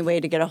the only way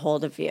to get a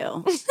hold of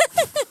you.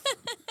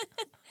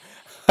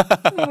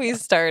 We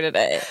started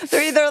it.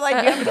 They're either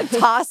like you have to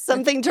toss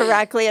something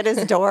directly at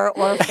his door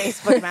or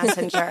Facebook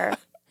Messenger.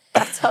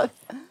 That's how.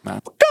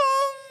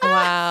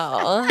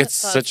 Wow. It's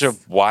such a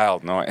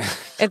wild noise.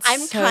 It's I'm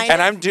so kind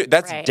And I'm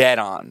that's Right. dead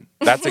on.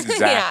 That's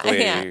exactly.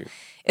 yeah.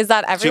 Is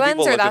that everyone's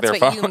people or look at that's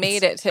their what you phones.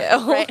 made it to?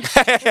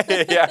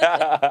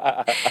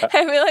 Yeah.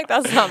 I feel like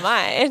that's not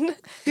mine.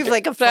 You have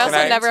like a But I also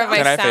phone. never have my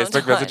Can I sound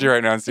Facebook message on. you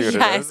right now and see what it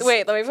Yes. is?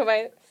 Wait, let me put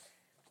my...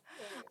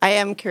 I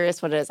am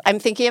curious what it is. I'm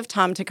thinking of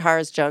Tom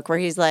Takar's joke where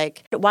he's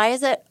like, "Why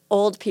is it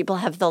old people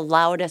have the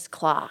loudest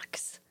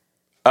clocks?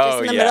 Oh, Just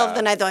in the middle of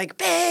the night, they're like,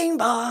 bang,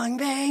 bong,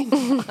 bang."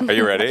 Are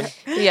you ready?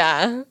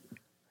 Yeah. I'm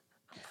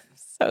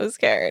so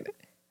scared.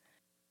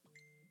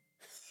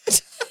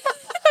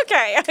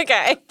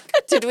 Okay.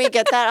 Did we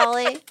get that,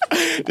 Ollie?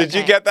 Did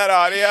you get that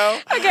audio?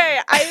 Okay,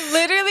 I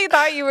literally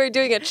thought you were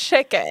doing a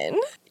chicken.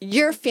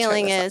 Your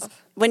feeling is,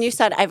 when you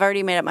said, "I've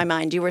already made up my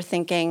mind," you were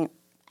thinking,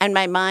 and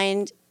my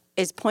mind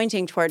is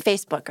pointing toward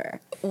Facebooker.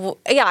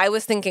 Yeah, I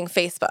was thinking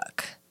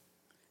Facebook.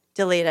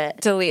 Delete it.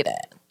 Delete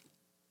it.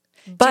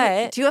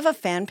 But Do you have a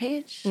fan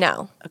page?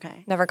 no,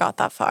 Okay. never got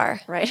that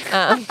far. Right.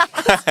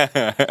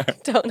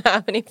 Don't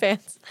have any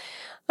fans.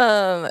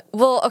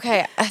 Well,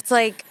 okay, it's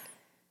like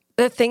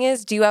the thing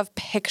is, do you have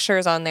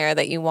pictures on there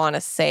that you want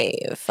to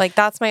save? Like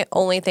that's my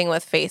only thing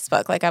with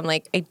Facebook. Like I'm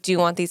like, I do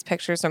want these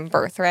pictures from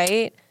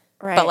Birthright,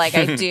 Right. but like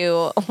I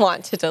do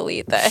want to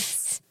delete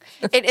this.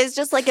 It is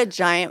just like a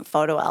giant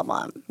photo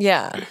album,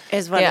 Yeah.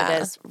 is what Yeah.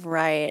 it is.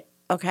 Right.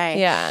 Okay.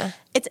 Yeah.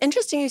 It's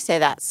interesting you say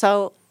that.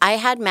 So I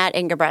had Matt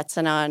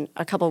Ingebretson on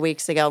a couple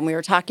weeks ago, and we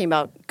were talking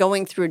about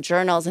going through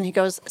journals, and he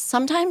goes,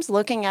 sometimes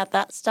looking at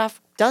that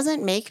stuff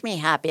doesn't make me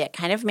happy. It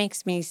kind of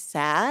makes me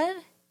sad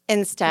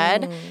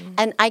instead.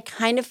 And I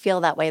kind of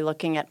feel that way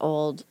looking at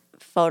old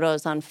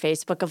photos on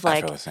Facebook of I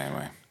like feel the same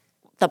way.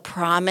 the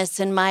promise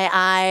in my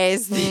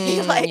eyes,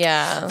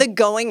 the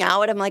going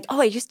out. I'm like, oh,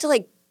 I used to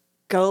like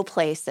go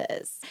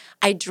places.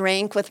 I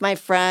drink with my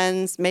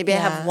friends. Maybe I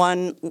have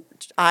one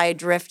eye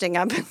drifting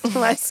up into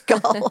my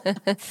skull.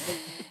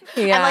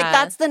 Yeah. I'm like,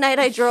 that's the night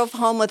I drove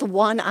home with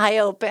one eye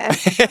open.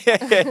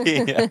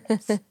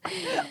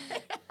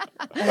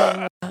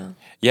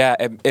 Yeah,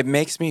 it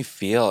makes me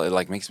feel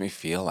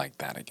like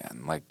that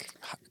again, like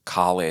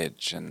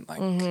college and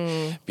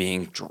like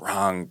being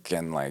drunk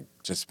and like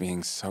just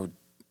being so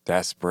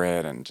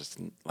desperate and just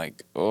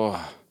like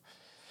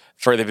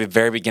for the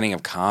very beginning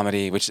of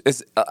comedy, which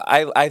is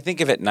I think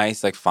of it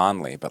nice, like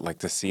fondly, but like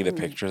to see the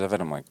pictures of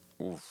it, I'm like,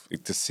 oof,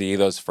 to see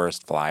those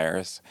first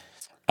flyers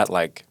at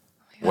like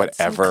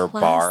whatever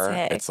bar,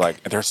 classic. it's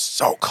like they're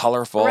so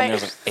colorful and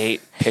there's like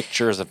 8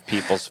 pictures of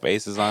people's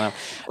faces on them.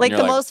 Like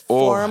the most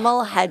 "Oh."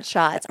 formal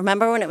headshots.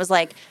 Remember when it was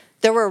like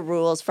there were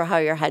rules for how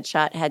your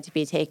headshot had to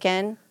be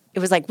taken? It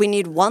was like, we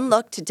need one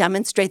look to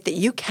demonstrate that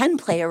you can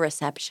play a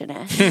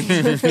receptionist.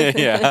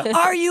 Yeah.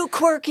 Are you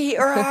quirky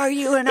or are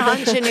you an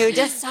ingenue?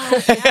 Decide.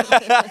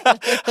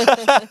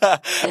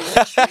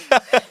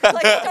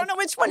 Like, I don't know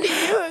which one to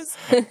use.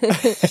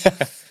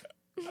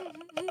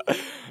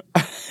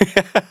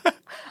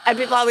 And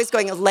people always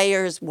going,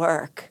 layers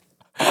work.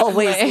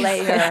 Always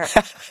layer.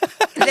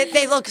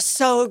 They look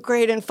so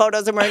great in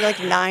photos and wearing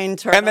like 9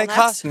 turtlenecks. And they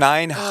cost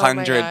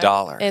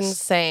 $900.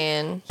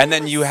 Insane. And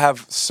then you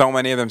have so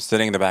many of them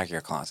sitting in the back of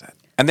your closet.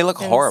 And they look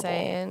horrible.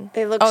 Insane.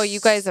 They look you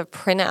guys have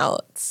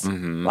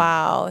printouts.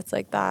 Wow, it's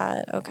like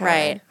that. Okay.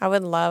 Right. I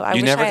would love I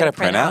You wish never I had get a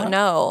printout?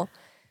 No.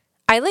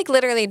 I like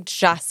literally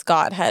just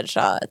got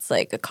headshots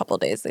like a couple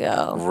days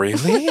ago.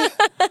 Really?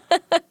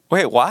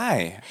 Wait,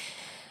 why?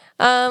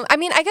 I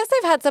mean, I guess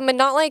I've had some, but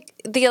not like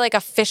the like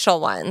official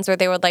ones where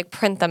they would like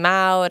print them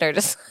out or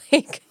just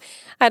like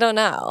I don't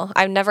know.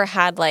 I've never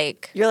had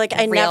like You're like,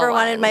 I real never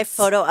wanted my ones.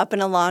 photo up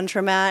in a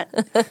laundromat.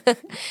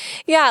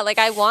 Yeah, like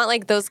I want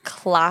like those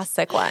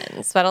classic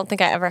ones, but I don't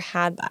think I ever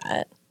had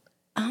that.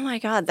 Oh my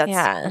God, that's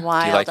Yeah.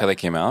 wild. Do you like how they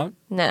came out?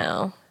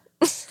 No.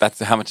 That's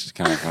how much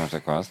they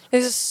cost?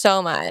 There's just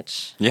so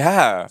much.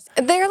 Yeah.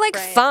 They're like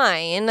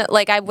fine.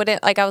 Like I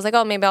wouldn't like I was like,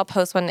 oh, maybe I'll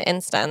post one to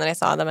Insta, and then I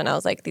saw them and I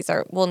was like,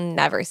 will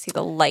never see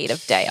the light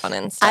of day on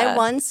Insta. I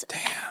once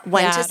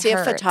went Yeah, to it see a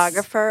hurts.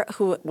 photographer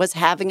who was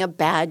having a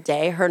bad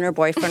day. Her and her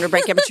boyfriend were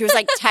breaking up, and she was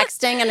like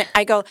texting, and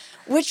I go,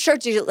 which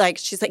shirt do you like?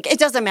 She's like, it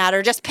doesn't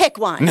matter, just pick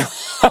one.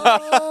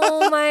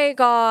 Oh my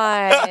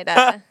God.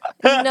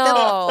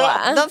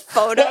 No. The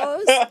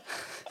photos.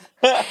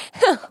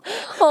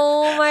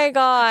 Oh my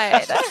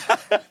God.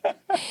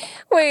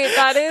 Wait,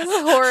 that is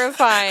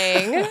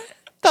horrifying.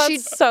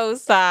 That's so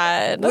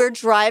sad. We're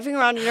driving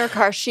around in her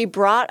car. She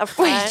brought a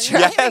friend.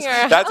 Driving Yes,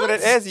 her that's what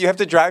it is. You have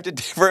to drive to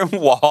different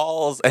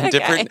walls and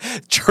different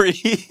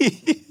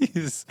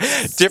trees,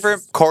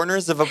 different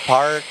corners of a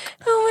park.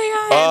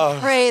 Oh my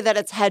God. Pray that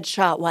it's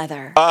headshot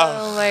weather.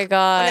 Oh my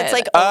God. And it's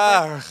like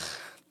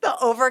the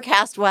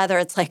overcast weather.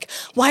 It's like,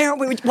 why aren't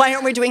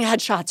we doing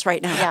headshots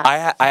right now?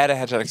 Yeah. I had a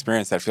headshot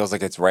experience that feels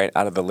like it's right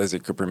out of the Lizzie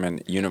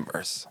Cooperman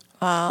universe.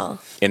 Wow.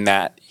 In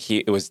that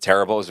it was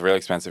terrible, it was really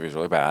expensive, it was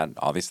really bad,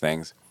 all these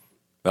things.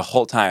 The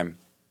whole time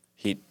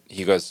he's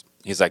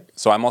like,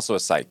 so I'm also a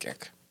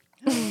psychic.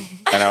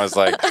 And I was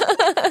like,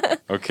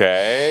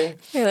 okay.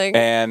 You're like,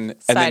 and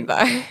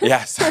sidebar. Then,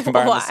 yeah,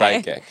 sidebar, I'm Why? a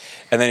psychic.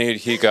 And then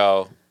he'd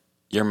go,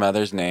 your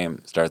mother's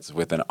name starts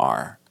with an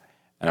R.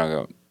 And I'll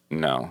go,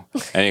 no.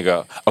 And you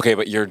go, okay,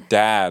 but your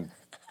dad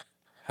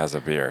has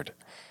a beard.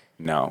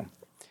 No.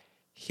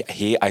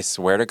 I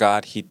swear to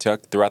God, he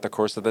took, throughout the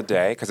course of the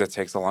day, because it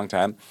takes a long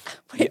time,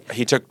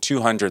 he took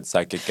 200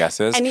 psychic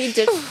guesses. And he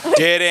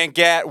didn't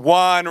get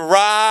one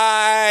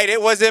right. It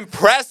was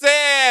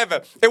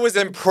impressive. It was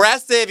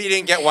impressive he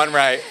didn't get one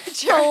right.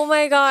 Oh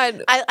my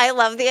God. I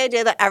love the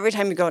idea that every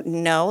time you go,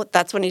 no,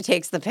 that's when he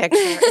takes the picture.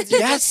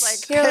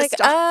 Yes. You're like,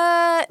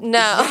 no.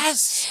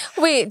 Yes.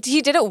 Wait,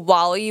 he did it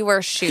while you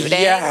were shooting?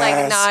 Yes.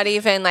 Like not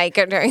even like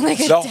during like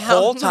a The down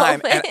whole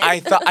time. moment?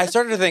 And I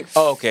started to think,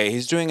 oh, okay,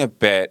 he's doing a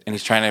bit and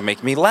he's trying to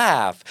make me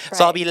laugh.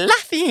 So I'll be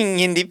laughing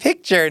in the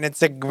picture and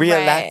it's a real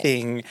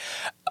laughing.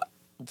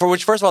 For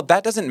which, first of all,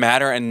 that doesn't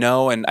matter. And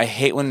I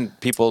hate when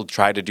people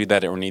try to do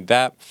that or need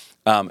that.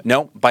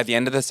 No, by the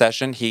end of the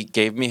session, he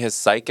gave me his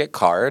psychic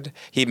card.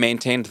 He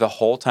maintained the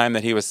whole time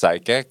that he was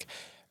psychic.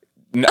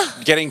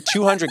 Getting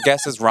 200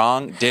 guesses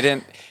wrong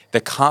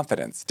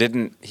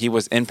he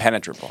was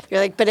impenetrable. You're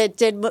like, but it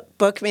did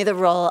book me the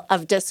role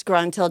of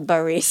disgruntled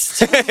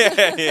barista.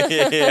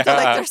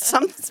 Like, there's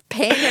some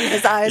pain in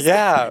his eyes.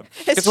 Yeah.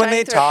 Because when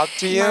they talk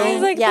to you,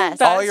 He's like the Yes.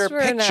 best all your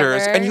friend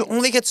pictures, ever. and you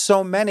only get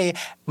so many,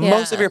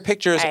 most of your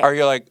pictures are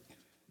you're like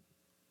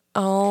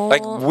Oh,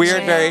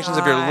 weird my variations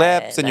of your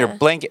lips and your God.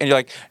 blanket, and you're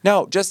like,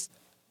 no, just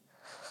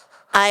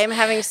I am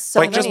having so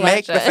Like, many. just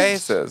make the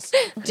images. faces.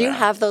 Do you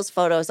have those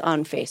photos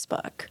on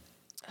Facebook?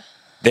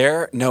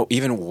 No,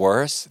 even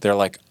worse. They're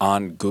like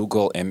on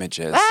Google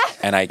Images,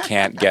 and I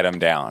can't get them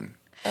down.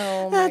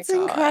 Oh my That's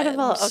God.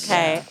 incredible.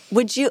 Okay.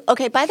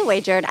 Okay, by the way,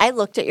 Jared, I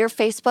looked at your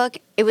Facebook.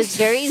 It was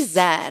very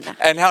zen.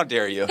 And how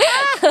dare you?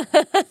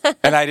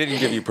 And I didn't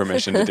give you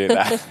permission to do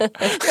that.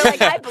 You're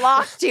like, I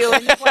blocked you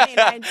in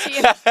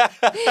 2019.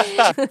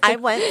 I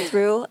went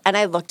through and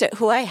I looked at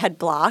who I had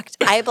blocked.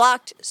 I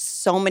blocked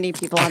so many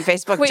people on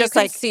Facebook. Wait, just you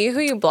can like see who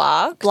you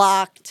blocked?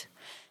 blocked.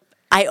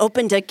 I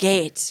opened a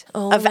gate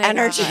of my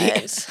energy,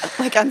 God.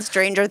 like on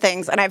Stranger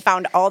Things, and I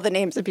found all the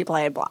names of people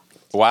I had blocked.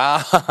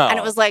 Wow. And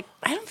it was like,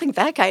 I don't think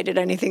that guy did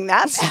anything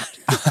that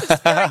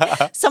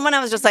bad. Someone I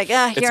was just like,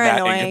 It's you're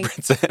Matt annoying.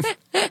 Ingebrigtsen.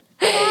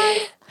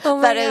 Oh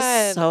my That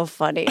God. is so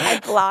funny.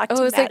 I blocked.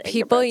 Oh, it was Matt like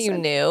people you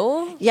Ingebrigtsen.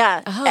 knew?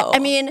 Yeah. Oh. I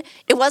mean,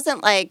 it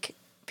wasn't like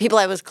people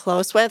I was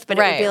close with, but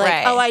it would be Right, like,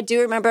 right. oh, I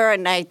do remember a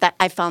night that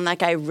I found that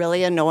guy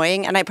really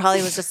annoying, and I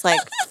probably was just like,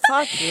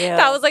 fuck you.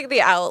 That was like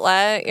the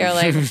outlet. You're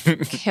like,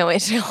 can't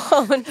wait to go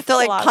home and They're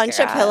like, block punch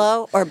your a ass.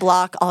 pillow or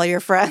block all your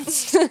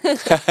friends.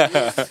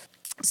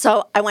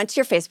 So I went to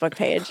your Facebook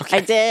page. I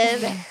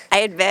did. I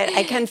admit.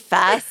 I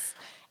confess.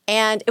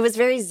 And it was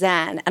very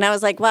zen. And I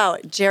was like, wow,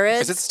 Jared.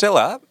 Is it still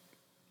up?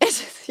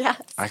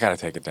 Yes. I gotta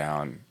take it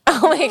down. Oh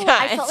my God.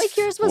 I felt like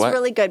yours was What?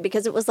 really good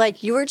because it was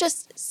like you were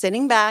just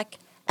sitting back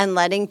and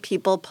letting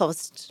people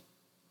post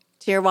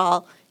to your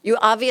wall. You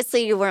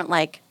weren't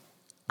like,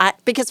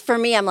 because for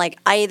me, I'm like,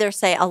 I either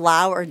say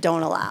allow or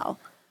don't allow.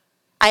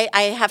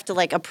 I have to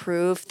like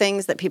approve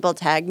things that people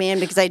tag me in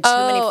because I had too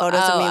many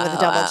photos of me with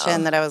a double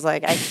chin that I was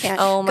like, I can't.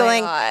 Oh my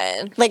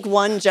God. Like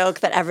one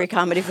joke that every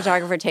comedy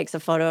photographer takes a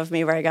photo of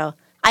me where I go,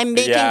 I'm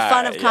making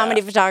fun of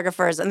comedy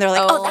photographers. And they're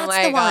like, oh, that's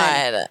my the one.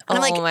 God. And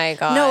I'm like, Oh my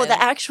God. no,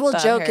 the actual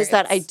That joke is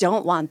that I hurts.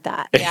 don't want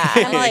that. Yeah.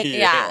 I'm like,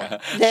 Yeah.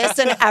 this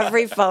and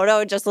every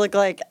photo just look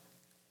like,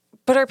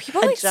 But are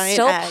people like giant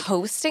still egg.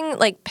 posting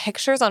like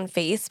pictures on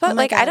Facebook? my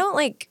Like I God. don't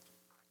like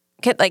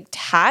get like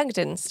tagged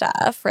and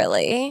stuff,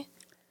 really.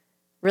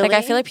 really? Like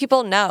I feel like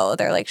people know.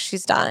 They're like,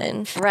 she's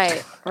done.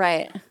 Right.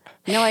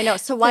 No, I know.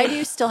 So why do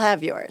you still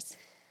have yours?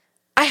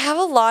 I have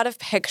a lot of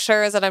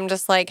pictures that I'm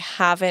just like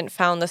haven't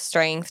found the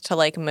strength to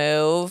like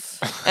move.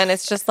 And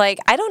it's just like,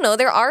 I don't know,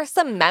 there are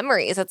some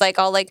memories. It's like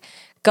I'll like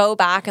go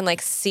back and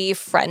like see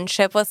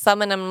friendship with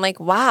someone. I'm like,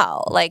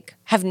 wow, like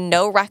have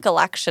no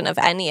recollection of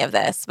any of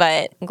this,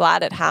 but I'm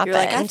glad it happened.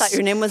 You're like, I thought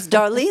your name was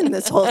Darlene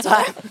this whole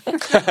time.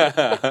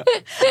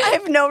 I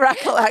have no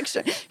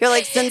recollection. You're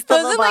like, since the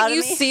Wasn't like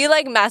you lobotomy? see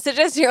like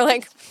messages, you're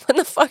like, when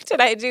the fuck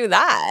did I do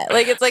that?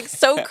 Like it's like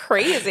so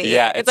crazy.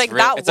 Yeah, it's like real-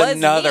 that it's was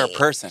another me.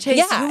 person. Chase,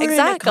 you Yeah, were in a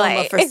exactly.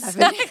 coma for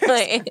 7 years.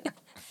 Exactly.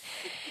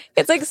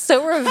 It's like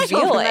so I revealing.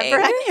 don't remember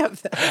any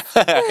of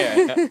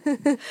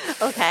this.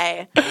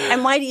 Okay.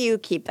 And why do you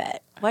keep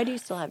it? Why do you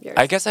still have yours?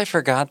 I guess I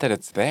forgot that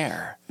it's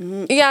there.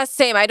 Yeah,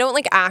 same. I don't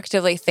like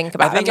actively think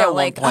about I think it. I'm at not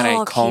one like, point oh, I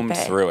I'll combed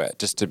keep it. through it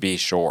just to be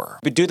sure.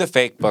 We do the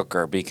fake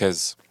booker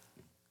because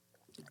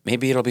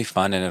maybe it'll be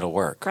fun and it'll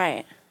work.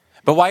 Right.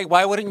 But why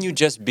wouldn't you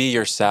just be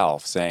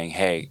yourself saying,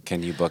 hey,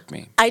 can you book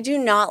me? I do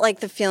not like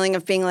the feeling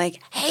of being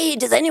like, hey,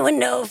 does anyone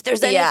know if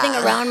there's anything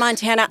Yeah. around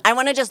Montana? I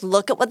want to just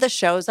look at what the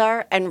shows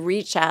are and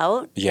reach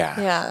out. Yeah.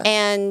 Yeah.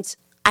 And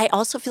I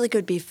also feel like it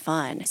would be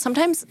fun.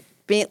 Sometimes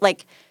being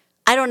like,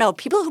 I don't know,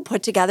 people who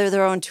put together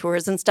their own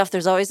tours and stuff,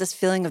 there's always this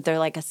feeling of they're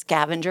like a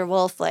scavenger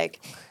wolf, like,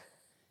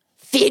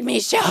 feed me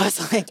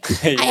shows. Like,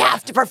 I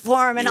have to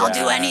perform and I'll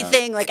do Yeah.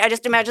 anything. Like, I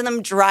just imagine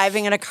them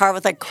driving in a car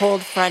with like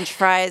cold French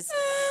fries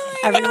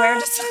everywhere.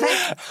 Just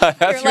like,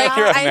 That's You're like,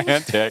 really I'm-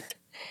 romantic.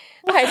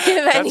 I'd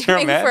give anything for a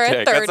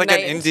romantic. third That's like an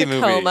night in indie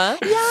movie. Tacoma.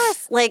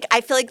 yes. Like,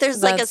 I feel like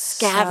there's like a That's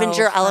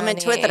scavenger so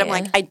element to it that I'm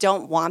funny. like, I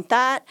don't want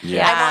that.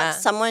 Yeah. I want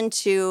someone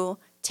to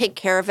take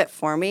care of it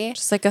for me.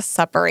 Just like a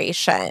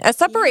separation. A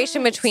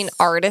separation between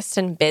artist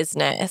and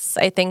business,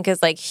 I think,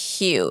 is like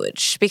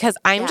huge because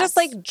I'm just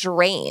Yes. like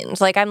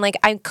drained. Like, I'm like,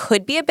 I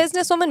could be a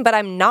businesswoman, but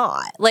I'm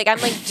not. Like, I'm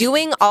like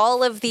doing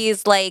all of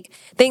these like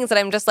things that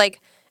I'm just like,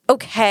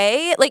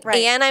 okay. Like, Right.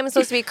 and I'm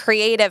supposed to be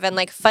creative and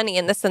like funny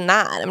and this and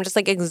that. I'm just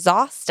like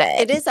exhausted.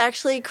 It is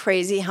actually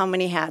crazy how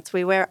many hats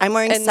we wear. I'm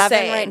wearing 7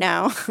 Insane. right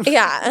now.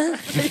 Yeah.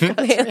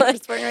 I'm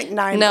just wearing like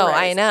 9 No, berets.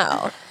 I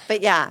know.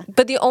 But yeah,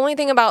 But the only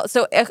thing about,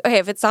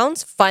 if it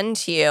sounds fun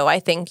to you, I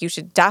think you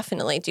should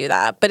definitely do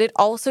that. But it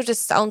also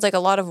just sounds like a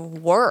lot of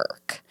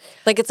work.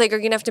 Like, it's like you're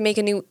going to have to make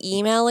a new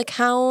email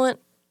account.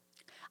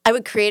 I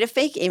would create a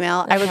fake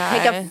email. I would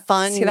pick Okay. a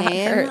fun See, that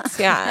name. hurts.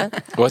 Yeah.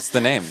 What's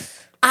the name?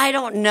 I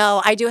don't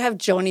know. I do have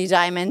Joni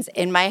Diamonds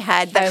in my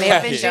head that may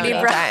have been Judy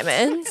Yeah. Brown.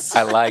 Diamonds.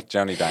 I like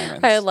Joni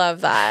Diamonds. I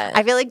love that.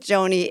 I feel like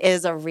Joni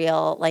is a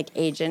real like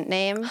agent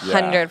name.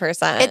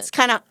 100%. It's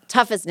kind of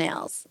tough as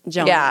nails,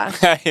 Joni. yeah.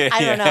 I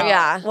don't know.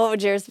 Yeah. What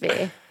would yours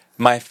be?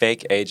 My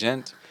fake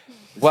agent?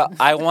 Well,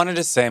 I wanted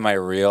to say my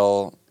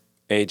real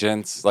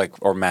agents, like,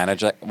 or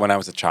manager. When I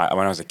was a child,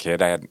 when I was a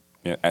kid, I had,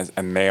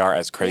 and they are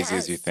as crazy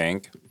as you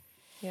think.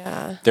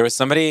 Yeah. There was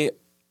somebody,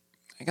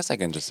 I guess I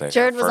can just say her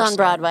Jared was first on name.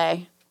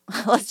 Broadway.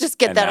 Let's just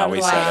get And that now out of we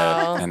the way. said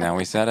Wow. it. And now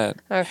we said it.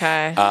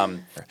 Okay.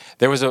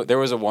 There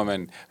was a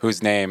woman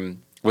whose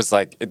name was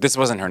like, this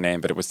wasn't her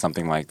name, but it was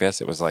something like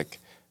this. It was like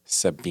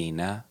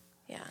Sabina.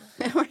 Yeah.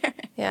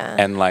 Yeah.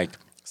 And like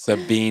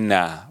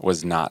Sabina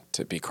was not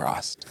to be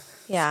crossed.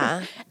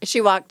 Yeah.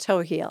 She walked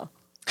toe heel.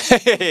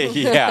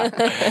 Yeah.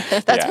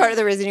 That's part of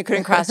the reason you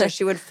couldn't cross her.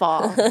 She would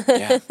fall.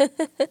 Yeah. Oh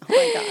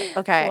my God.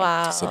 Okay.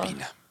 Wow.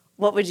 Sabina.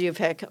 What would you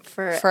pick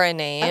for A a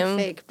name.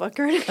 fake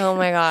Booker? Oh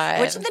my God.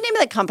 What should the name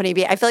of the company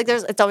be? I feel like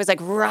it's always like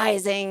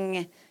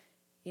rising,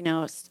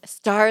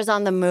 stars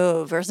on the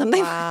move or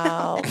something.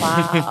 Wow.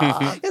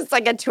 Wow. It's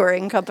like a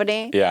touring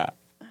company. Yeah.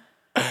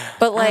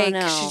 But like,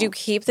 know. should you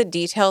keep the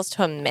details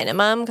to a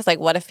minimum? Because like,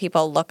 what if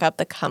people look up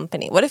the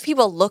company? What if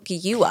people look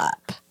you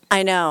up?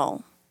 I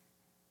know.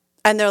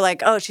 And they're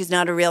like, oh, she's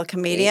not a real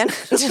comedian.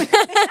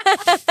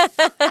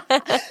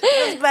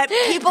 But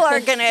people are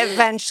going to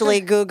eventually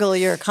Google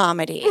your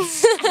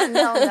comedies. And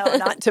they'll know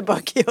not to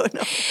book you.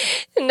 No.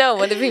 No,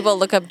 what if people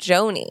look up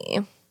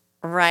Joni?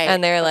 Right.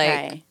 And they're like,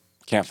 okay.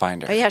 Can't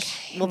find her. Oh, yeah,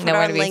 we'll put her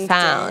nowhere on to be LinkedIn.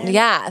 found.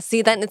 Yeah.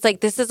 See, then it's like,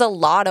 this is a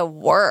lot of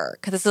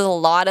work. This is a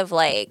lot of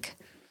like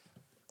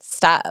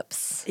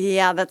steps.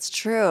 Yeah, that's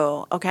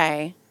true.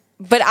 Okay.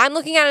 But I'm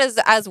looking at it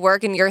as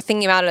work and you're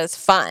thinking about it as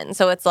fun.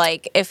 So it's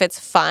like, if it's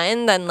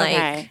fun, then like,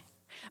 Okay.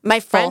 My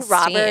friend full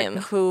Robert, steam.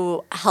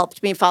 who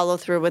helped me follow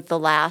through with the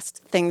last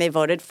thing they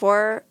voted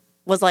for,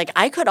 was like,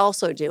 I could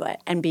also do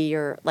it and be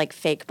your like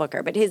fake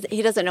Booker, but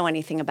he doesn't know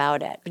anything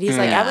about it. But he's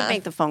like, I would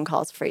make the phone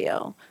calls for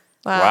you.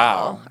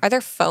 Wow. Are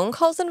there phone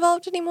calls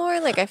involved anymore?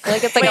 Like, I feel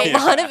like it's like a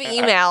lot of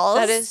emails.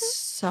 That is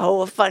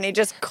so funny,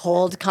 just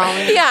cold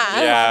calling.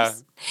 Yeah. Yeah.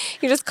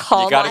 You just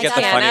call You got to get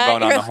the funny Montana,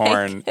 bone on you're the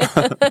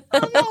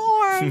like,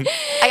 horn.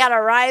 I got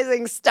a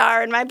rising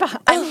star in my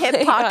I'm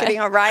hip pocketing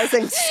a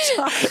rising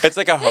star. It's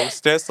like a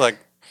hostess. Like,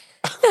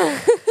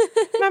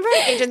 Remember,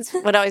 agents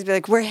would always be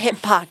like, "We're hip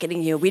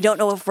pocketing you. We don't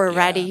know if we're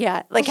ready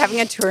yet." Like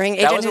having a touring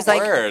agent that was who's a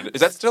like, word.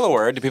 Is that still a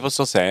word? Do people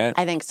still say it?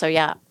 I think so.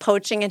 Yeah,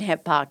 poaching and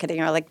hip pocketing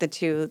are like the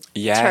two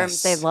Yes.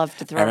 terms they love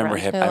to throw I remember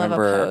around. I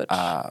love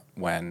a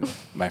when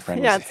my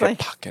friend Yeah, was it's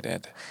like-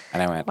 hip-pocketed.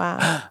 And I went,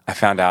 Wow. I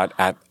found out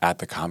at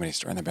the Comedy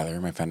Store in the Belly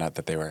Room, I found out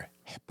that they were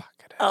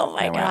hip-pocketed. Oh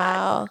my And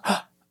I went,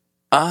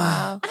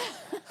 wow.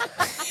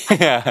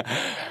 yeah.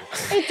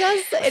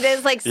 It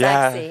is like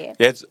Yeah. sexy.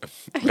 It's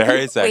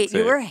very sexy. Wait,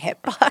 you were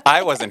hip pocketing?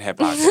 I wasn't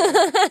hip-pocketed.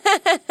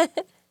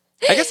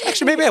 I guess,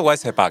 actually, maybe I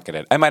was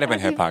hip-pocketed. I might have been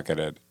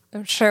hip-pocketed.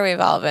 I'm sure we've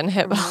all been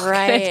hip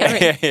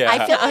Right. Yeah.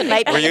 I feel like it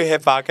might be. Were you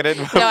hip-pocketed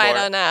before? No, I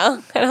don't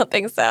know. I don't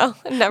think so.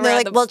 I've never They're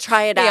had like, we'll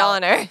try it the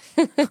out. honor.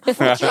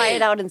 We'll try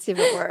it out and see if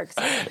it works.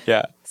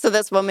 Yeah. So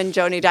this woman,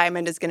 Joni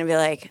Diamond, is going to be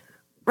like,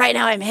 right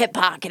now I'm hip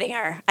pocketing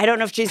her. I don't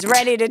know if she's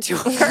ready to tour.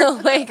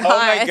 Oh my god.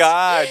 Oh my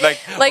God.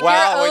 Like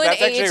wow, your own wait,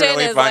 that's actually agent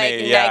really is funny.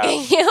 like Yeah.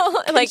 nagging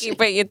you, like,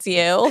 but it's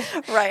you.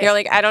 Right. You're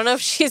like, I don't know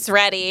if she's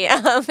ready.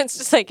 It's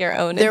just like your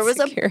own. There was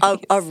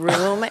insecurities. a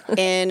room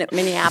in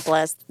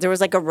Minneapolis. There was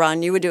like a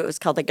run you would do. It was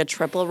called like a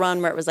triple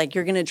run where it was like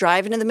you're going to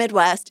drive into the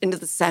Midwest, into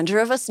the center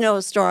of a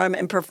snowstorm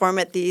and perform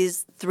at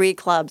these 3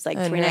 clubs, like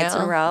 3 nights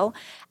in a Unreal. row.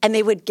 And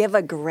they would give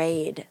a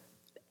grade,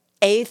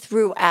 A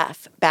through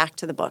F, back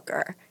to the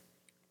booker.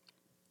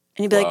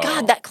 And you'd be like,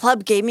 God, that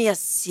club gave me a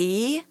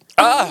C?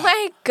 Oh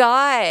my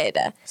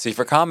god. See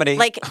for comedy.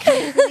 Like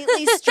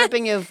completely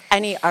stripping you of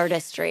any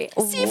artistry.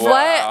 See,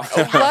 Wow.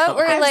 What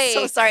were I'm like?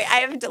 so sorry.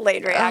 I have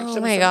delayed reactions.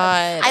 Oh my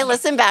sometimes. God. I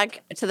listen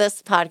back to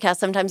this podcast.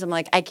 Sometimes I'm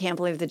like, I can't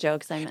believe the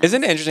jokes I missed.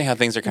 Isn't it interesting how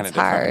things are kind of It's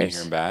different when you hard.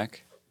 hear them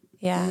back?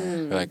 Yeah.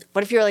 You're like,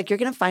 What if you're like, you're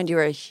going to find you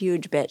were a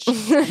huge bitch?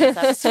 in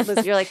this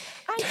episode? You're like,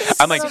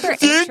 I'm like, Super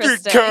 "Think you're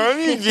interesting."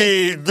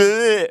 comedy,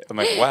 bleh." I'm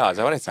like, wow, is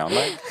that what I sound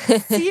like?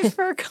 C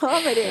for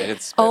comedy.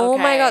 It's Oh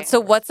my Okay. god. So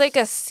what's like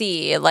a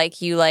C?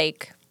 Like you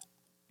like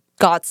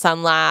got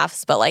some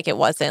laughs, but like it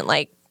wasn't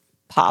like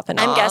popping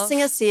I'm off.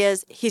 guessing a C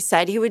is he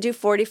said he would do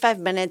 45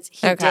 minutes.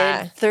 He Okay.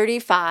 did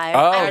 35. Oh,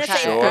 I'm gonna say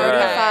sure.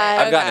 35.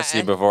 I've gotten a C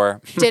Okay.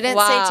 before. Didn't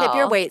say tip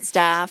your Wow. wait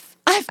staff.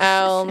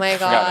 Oh my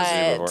gotten a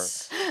C god.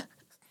 before.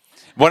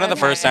 One of the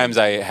first Okay. times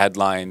I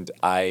headlined,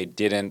 I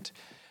didn't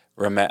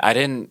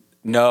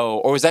know,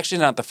 or it was actually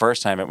not the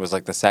first time, it was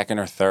like the second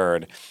or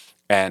third.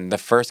 And the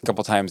first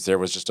couple times there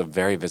was just a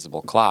very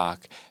visible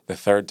clock. The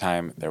third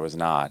time there was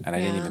not. And I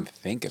didn't Yeah. even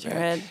think of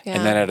Jared. it. Yeah.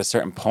 And then at a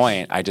certain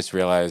point, I just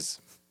realized,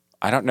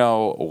 I don't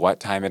know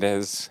what time it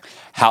is,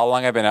 how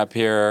long I've been up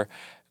here.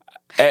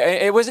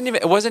 It wasn't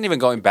even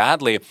going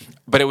badly,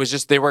 but it was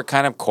just they were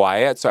kind of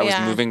quiet, so I was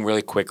Yeah. moving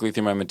really quickly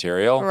through my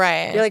material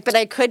Right. You're like, but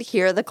I could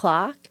hear the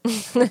clock.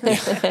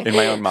 in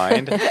my own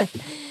mind.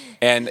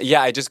 And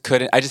yeah, I just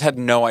couldn't. I just had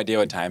no idea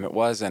what time it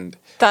was, and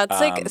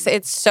That's like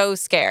it's so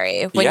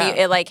scary when yeah.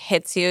 it like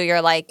hits you.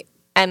 You're like,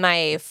 am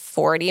I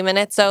 40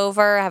 minutes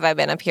over? Have I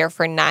been up here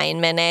for 9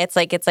 minutes?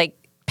 Like it's like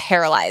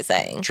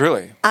paralyzing.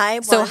 truly,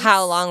 So once-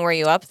 how long were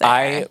you up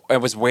there? I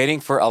was waiting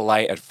for a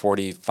light at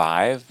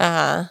 45.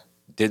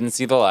 Didn't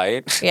see the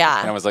light. Yeah.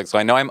 And I was like, so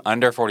I know I'm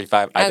under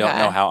 45. I don't Okay.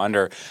 know how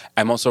under.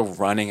 I'm also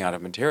running out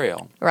of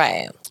material.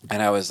 Right.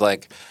 And I was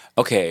like,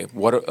 okay,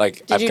 what?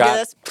 Like, Did I've you got. do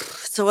this?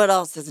 So what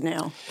else is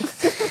new?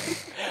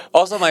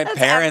 Also, my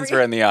parents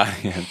were in the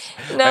audience.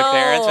 My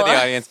parents were in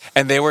the audience,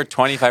 and they were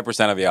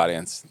 25% of the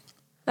audience.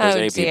 There's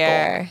 8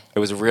 dear. people. It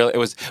was real.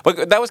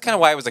 But that was kind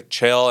of why it was like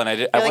chill, and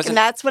I wasn't. And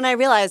that's when I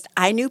realized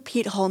I knew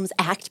Pete Holmes'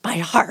 act by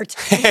heart.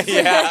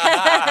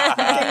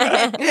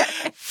 Yeah.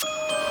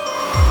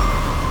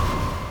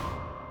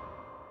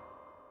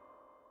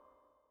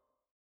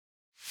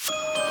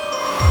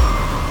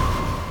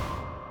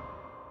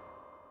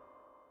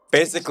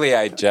 Basically,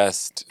 I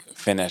just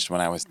finished when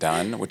I was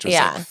done, which was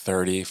like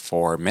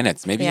 34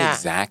 minutes, maybe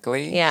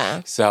exactly.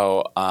 Yeah.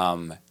 So,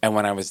 and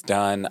when I was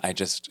done, I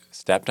just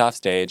stepped off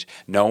stage.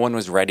 No one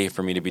was ready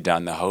for me to be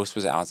done. The host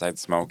was outside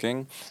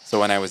smoking. So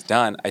when I was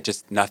done,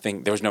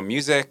 nothing, there was no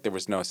music, there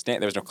was no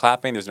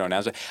clapping, there was no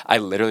announcement. I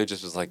literally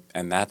just was like,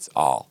 and that's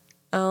all.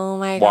 Oh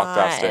my God. Walked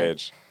off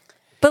stage.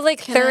 But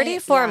like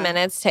 34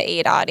 minutes to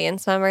 8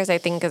 audience members, I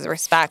think is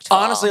respectful.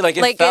 Honestly,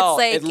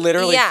 it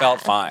literally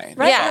felt fine.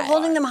 Right? Yeah. You're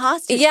holding them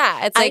hostage.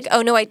 Yeah, it's like,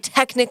 oh no, I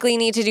technically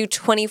need to do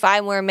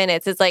 25 more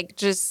minutes. It's like,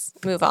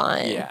 just move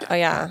on. Yeah. Oh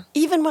yeah.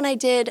 Even when I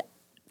did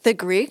the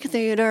Greek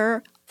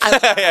theater,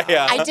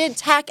 I did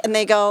tech, and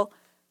they go,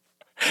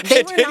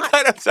 It did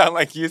kind of sound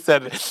like you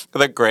said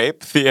the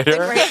Grape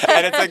Theater,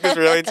 and it's like this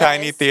really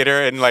tiny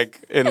theater in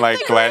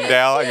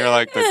Glendale, and you're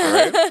like, the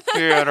Grape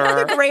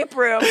Theater. the grape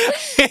room.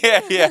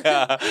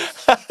 Yeah.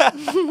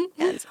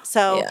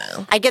 So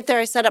I get there,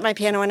 I set up my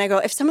piano, and I go,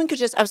 if someone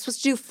could I was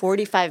supposed to do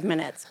 45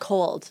 minutes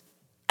cold.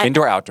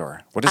 Indoor,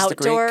 outdoor. What is the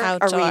Greek?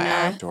 Outdoor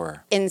arena.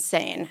 Outdoor.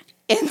 Insane.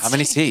 How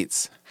many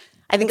seats?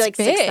 I think like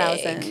big.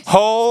 6,000.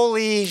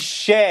 Holy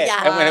shit.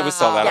 Yeah. And when it was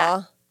sold out.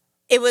 Yeah.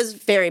 It was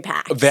very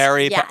packed.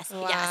 Very packed.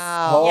 packed.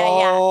 Yes.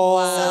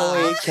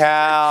 Holy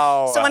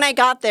cow. So when I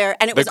got there,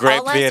 and it was Grape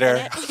all last Theater.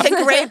 minute.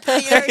 The Grape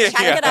Theater.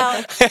 Check it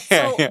out.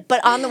 So,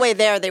 but on the way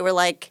there, they were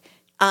like,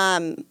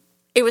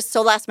 it was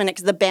so last minute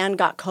because the band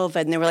got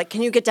COVID, and they were like,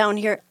 "Can you get down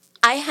here?"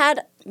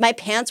 My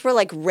pants were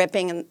like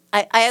ripping, and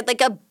I had like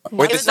a.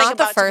 It was not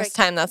the first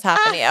time that's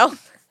happened to you.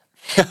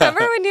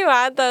 Remember when you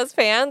had those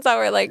pants that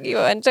were like, you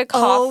went to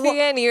coffee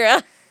and you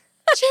were.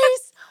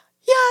 Chase,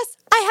 yes.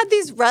 I had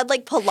these red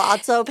like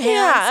palazzo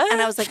pants,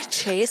 and I was like,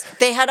 Chase,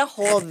 they had a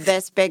hole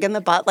this big in the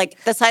butt,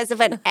 like the size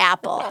of an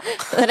apple,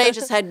 that I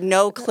just had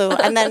no clue.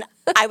 And then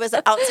I was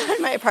outside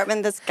my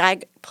apartment, this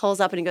guy pulls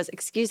up and he goes,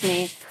 "Excuse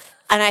me."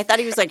 And I thought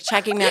he was like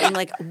checking me out. I'm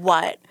like,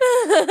 "What?"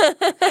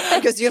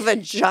 Because you have a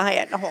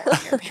giant hole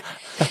in your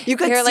pants.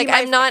 You're like,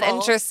 "I'm not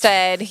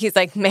interested." He's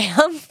like,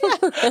 "Ma'am."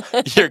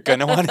 You're going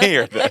to want to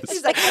hear this.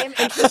 He's like, "I am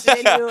interested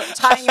in you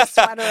tying a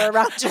sweater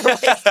around your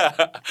waist."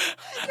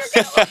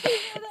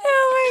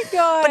 Oh my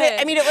God. But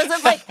it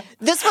wasn't like,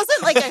 this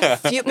wasn't like a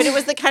few, but it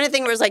was the kind of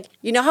thing where it was like,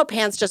 you know how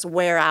pants just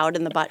wear out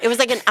in the butt? It was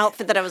like an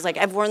outfit that I was like,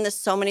 I've worn this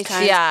so many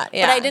times. Yeah.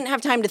 But I didn't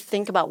have time to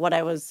think about what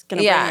I was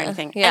going to bring or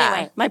anything. Yeah.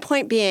 Anyway, my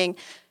point being,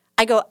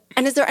 I go,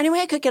 and is there any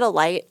way I could get a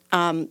light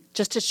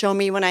just to show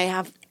me when I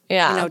have,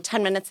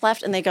 10 minutes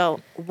left? And they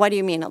go, "What do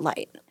you mean a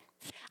light?"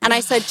 And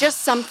I said,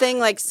 just something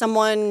like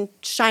someone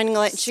shining a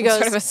light. She goes,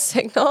 sort of a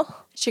signal.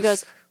 She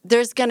goes,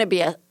 "There's going to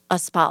be a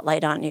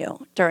spotlight on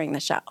you during the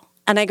show."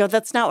 And I go,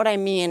 "That's not what I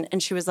mean."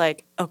 And she was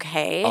like,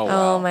 "Okay."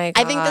 Oh my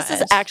God. I think this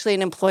is actually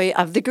an employee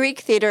of the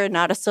Greek Theater,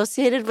 not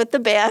associated with the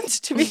band,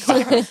 to be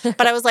clear.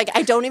 But I was like,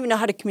 I don't even know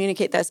how to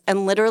communicate this.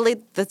 And literally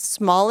the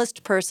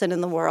smallest person in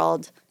the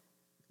world,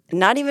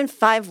 not even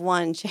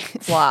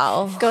 5'1",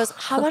 Wow. goes,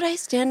 "How about I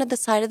stand at the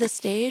side of the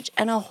stage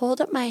and I'll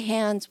hold up my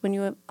hands when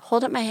you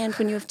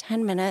have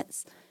 10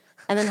 minutes,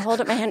 and then hold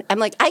up my hand." I'm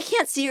like, "I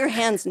can't see your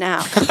hands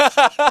now."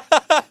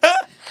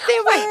 They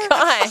were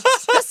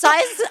the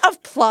size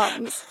of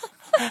plums.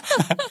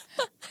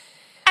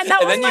 And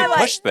then you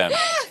pushed them.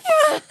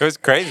 It was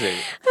crazy.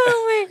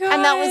 Oh my God.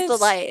 And that was the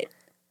light.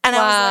 And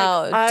wow.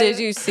 I was like, Did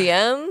you see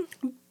him?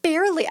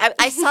 Barely.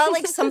 I saw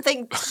like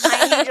something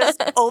tiny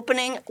just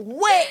opening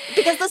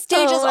because the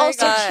stage is my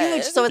also God.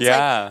 huge. So it's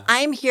like,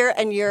 I'm here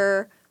and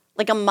you're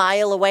like a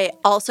mile away,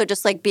 also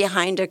just like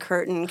behind a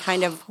curtain,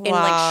 kind of in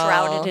like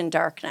shrouded in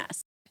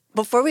darkness.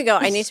 Before we go,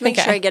 I need to make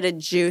sure I get a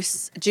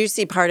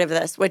juicy part of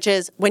this, which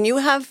is when you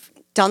have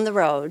done the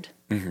road,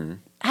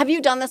 have you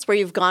done this where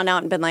you've gone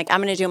out and been like, "I'm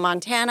going to do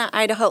Montana,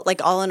 Idaho,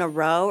 like all in a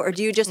row," or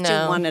do you just do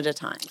one at a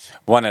time?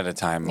 One at a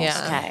time. Mostly.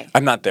 Yeah. Okay.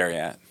 I'm not there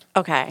yet.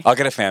 Okay. I'll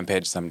get a fan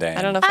page someday.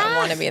 I don't know if I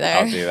want to be there.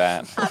 I'll do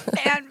that. A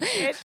fan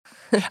page.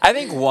 I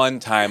think one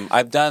time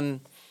I've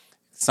done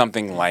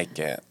something like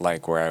it,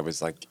 like where I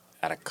was like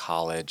at a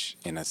college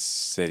in a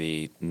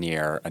city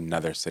near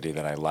another city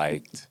that I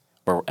liked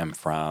or am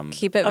from.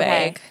 Keep it Okay.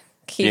 vague.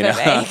 Keep it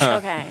vague.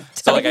 Okay.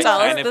 So like I Tell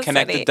us kind of the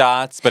connected city.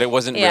 dots, but it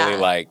wasn't really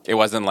like, it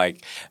wasn't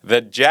like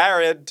the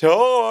Jared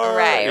tour.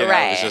 Right, you know?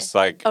 right. It was just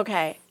like.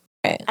 Okay.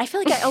 Right. I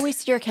feel like I always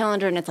see your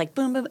calendar and it's like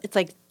boom, boom. It's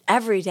like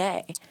every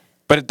day.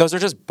 But those are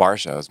just bar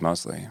shows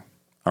mostly.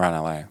 around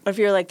LA. If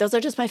you're like, those are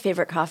just my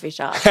favorite coffee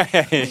shops.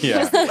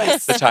 Yeah.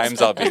 The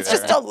times I'll be It's there.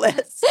 just a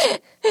list.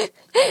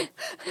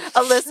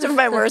 A list of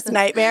my worst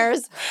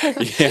nightmares. Yeah.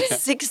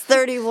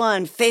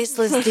 6:31,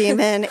 faceless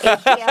demon, 8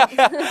 p.m.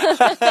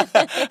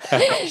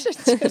 I should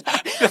do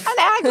that. And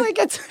act like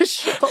it's a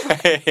show.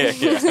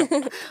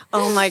 Yeah.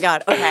 Oh my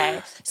God.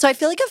 Okay. So I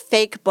feel like a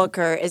fake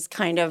booker is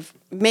kind of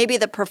maybe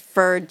the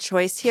preferred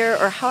choice here,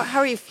 or how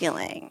are you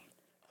feeling?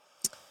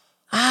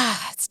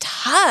 It's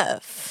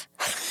tough.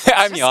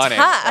 I'm yawning.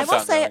 tough. I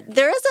will say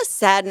there is a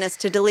sadness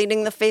to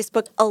deleting the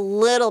Facebook a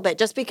little bit,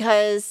 just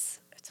because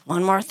it's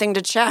one more thing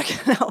to check.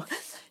 No,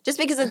 just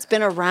because it's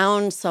been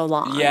around so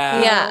long.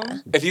 Yeah. Yeah.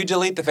 If you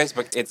delete the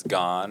Facebook, it's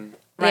gone.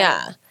 Right.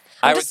 Yeah.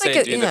 I I'm would just like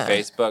say a- do yeah. the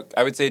Facebook.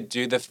 I would say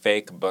do the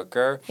fake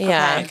booker.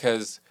 Yeah.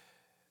 Because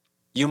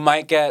you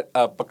might get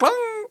a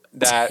ba-clang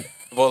that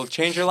will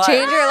change your life.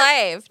 Change your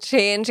life.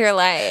 Change your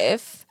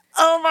life.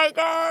 Oh my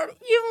God,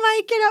 you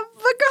might get a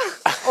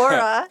booker or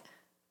a.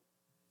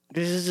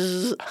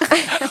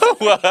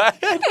 What?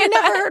 I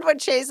never heard what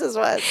Chase's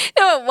was.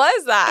 No, it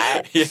was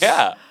that.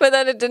 Yeah. But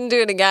then it didn't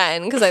do it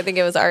again because I think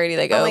it was already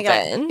like Oh my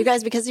open. God, you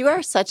guys, because you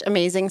are such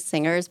amazing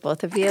singers,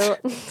 both of you.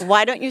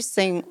 Why don't you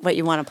sing what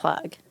you want to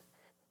plug?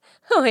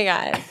 Oh my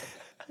God.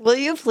 Will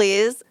you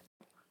please?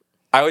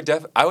 I would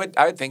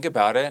think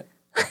about it.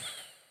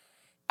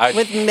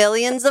 With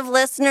millions of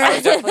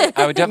listeners,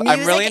 I'm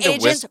really into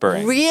agents,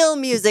 whispering. real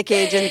music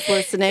agents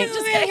listening.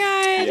 Oh my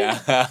God.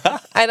 Yeah.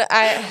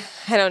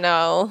 I don't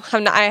know.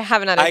 I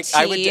haven't had a tea.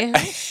 I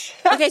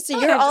would. Okay, so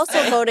you're also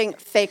voting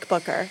fake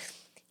booker.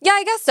 Yeah,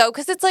 I guess so.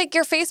 Because it's like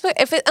your Facebook,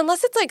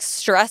 unless it's like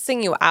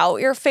stressing you out,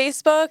 your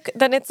Facebook,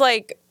 then it's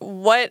like,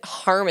 what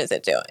harm is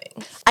it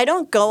doing? I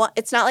don't go.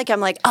 It's not like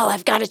I'm like, oh,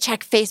 I've got to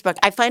check Facebook.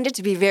 I find it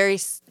to be very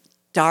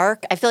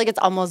dark. I feel like it's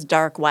almost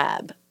dark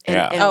web. In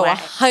a Oh, way.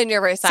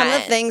 100%. Some of the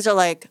things are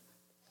like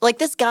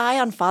this guy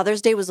on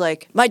Father's Day was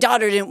like, my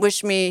daughter didn't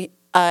wish me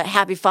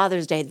happy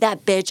Father's Day.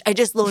 That bitch, I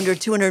just loaned her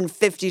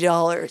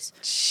 $250.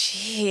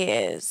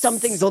 Jeez. Some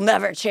things will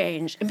never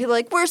change. And people are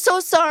like, we're so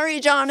sorry,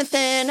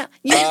 Jonathan.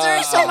 You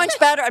deserve so much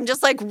better. I'm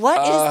just like,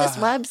 what is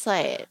this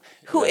website?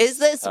 Who is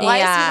this? Why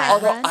is he my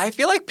Although friend? I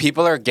feel like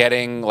people are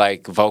getting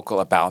like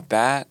vocal about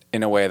that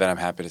in a way that I'm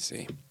happy to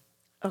see.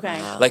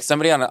 Okay. Like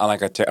somebody on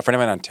like a friend of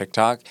mine on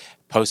TikTok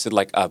posted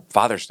like a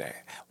Father's Day,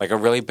 like a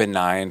really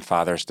benign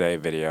Father's Day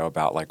video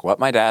about like what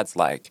my dad's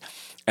like.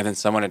 And then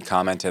someone had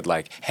commented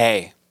like,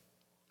 hey,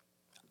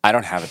 I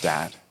don't have a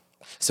dad.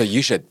 So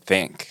you should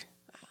think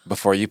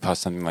before you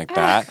post something like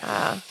that.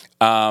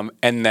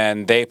 And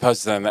then they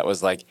posted something that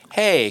was like,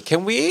 hey,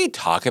 can we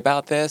talk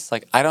about this?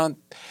 Like, I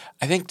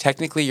think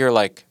technically you're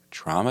like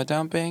trauma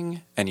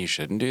dumping and you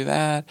shouldn't do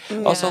that.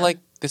 Also, like,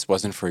 this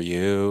wasn't for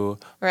you.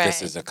 Right.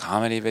 This is a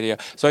comedy video.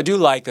 So I do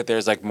like that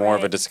there's like more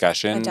of a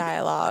discussion. A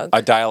dialogue.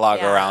 A dialogue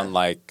Yeah. around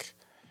like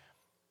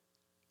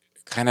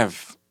kind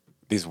of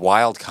these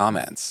wild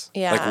comments.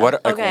 Yeah.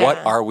 Okay. What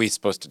are we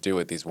supposed to do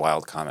with these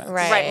wild comments?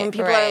 Right. When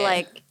people are right.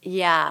 like,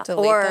 yeah.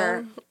 Delete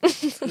or, them.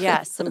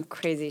 yeah, some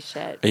crazy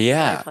shit.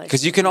 Yeah. I probably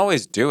Because you can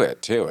always do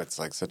it too. It's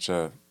like such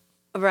a.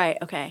 Right,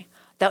 okay.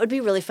 That would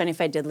be really funny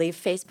if I did leave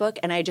Facebook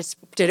and I just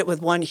did it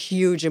with one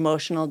huge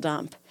emotional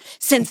dump.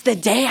 Since the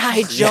day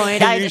I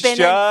joined, you I've been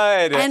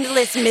should. in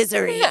endless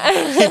misery.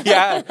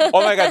 Yeah.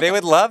 Oh my God, they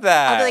would love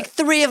that. I'll be like,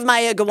 3 of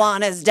my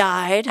iguanas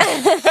died.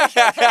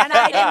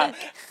 And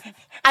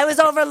I was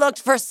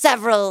overlooked for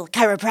several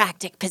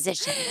chiropractic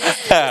positions.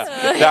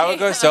 That would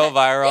go so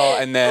viral,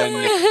 and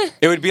then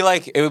it would be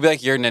like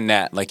you're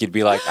Nanette. Like you'd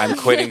be like, I'm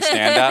quitting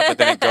stand up, but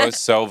then it goes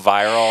so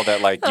viral that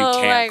like you Oh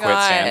my can't quit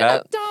God. stand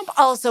up. Dump.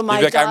 Also, my You'd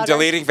be like, daughter. I'm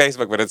deleting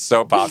Facebook, but it's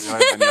so popular.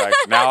 And you're like,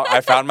 now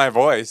I found my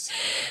voice.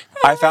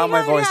 I found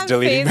my voice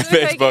deleting the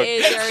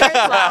Facebook.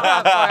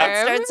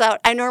 Starts out.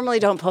 I normally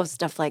don't post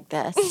stuff like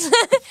this.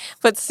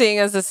 But seeing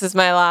as this is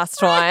my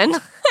last one,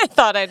 I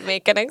thought I'd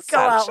make an Go exception.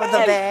 out with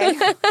a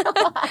bang.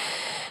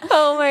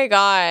 Oh my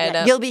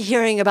God. You'll be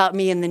hearing about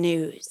me in the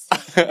news.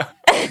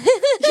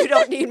 You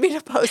don't need me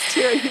to post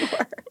here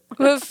anymore.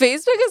 But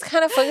Facebook is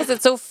kind of fun because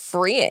it's so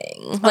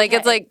freeing. Like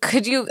it's like,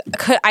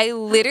 I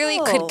literally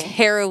could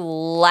care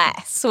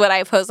less what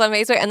I post on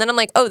Facebook, and then I'm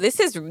like, oh, this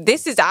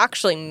is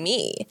actually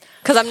me,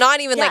 because I'm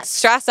not even like Yes.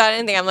 stressed out or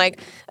anything. I'm like,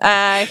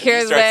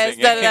 here's start this,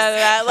 singing. da, da,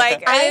 da, da.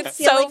 Like, I and it's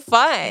feel so like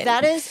fun.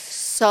 That is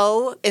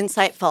so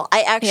insightful.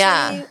 I actually,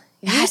 Yeah.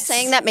 you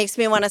saying that makes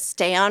me want to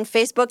stay on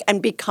Facebook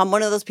and become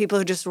one of those people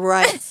who just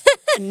writes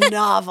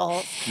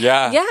novels.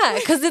 Yeah. Yeah,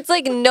 because it's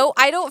like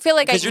I don't feel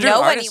like I 'Cause you're doing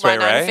know Artist anyone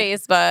Way, on right?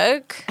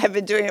 Facebook. I've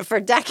been doing it for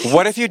decades.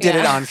 What if you did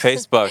it Yeah. on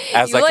Facebook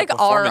as You like a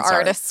are performance art?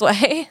 Artist's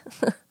Way.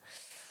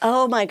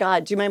 Oh my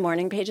God. Do my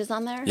morning pages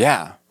on there?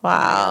 Yeah.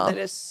 Wow, That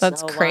is so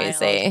that's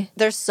crazy. wild.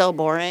 They're so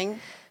boring.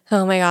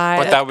 Oh my God.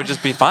 But that would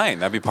just be fine.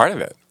 That'd be part of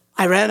it.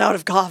 I ran out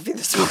of coffee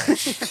this morning.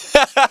 Is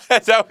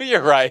that what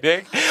you're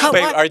writing?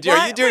 Wait, are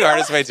you doing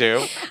Artist Way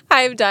too?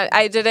 I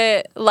did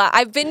it.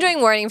 I've been doing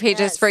morning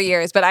pages for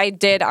years, but I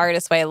did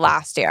Artist Way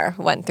last year.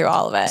 Went through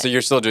all of it. So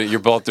you're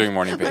both doing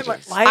morning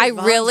pages. I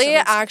really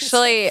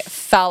actually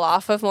fell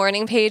off of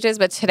morning pages,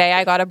 but today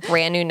I got a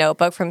brand new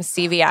notebook from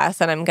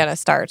CVS and I'm going to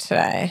start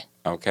today.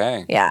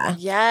 Okay. Yeah.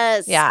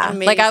 Yes. Yeah.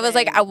 Amazing. Like I was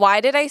like,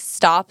 why did I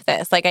stop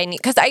this? Like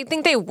because I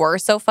think they were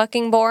so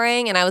fucking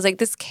boring and I was like,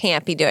 this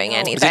can't be doing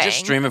anything. Is it just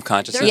stream of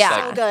consciousness? They're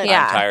Like, so good.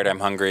 Yeah. I'm tired, I'm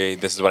hungry,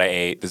 this is what I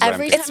ate, this is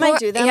Every what I'm time I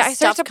do them, I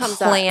start stuff to comes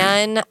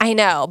plan. I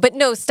know, but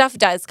no, stuff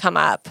does come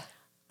up.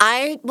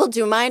 I will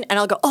do mine and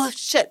I'll go, oh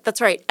shit,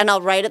 that's right. And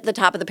I'll write at the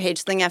top of the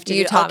page thing after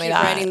You I'll taught me keep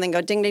that. writing, then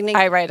go ding, ding, ding.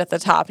 I write at the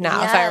top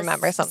now if I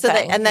remember Yes.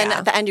 something. And then Yeah.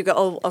 at the end you go,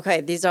 oh,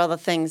 okay, these are all the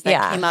things that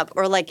Yeah. came up.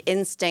 Or like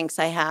instincts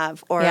I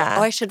have. Or, Yeah.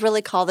 oh, I should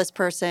really call this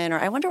person. Or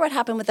I wonder what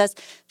happened with this.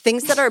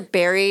 Things that are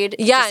buried.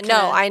 Yeah, just no,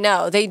 kinda- I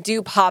know. They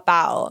do pop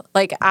out.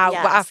 Like Yes.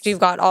 after you've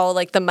got all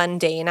like the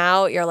mundane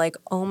out, you're like,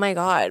 oh my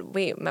God,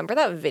 wait, remember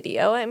that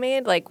video I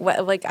made? Like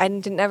what like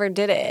never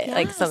did it.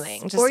 Like Yes.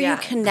 something. Just, Or yeah. you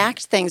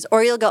connect things.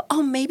 Or you'll go,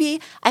 oh, maybe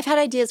I've had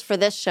ideas for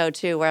this show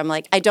too, where I'm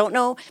like, I don't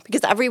know,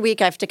 because every week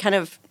I have to kind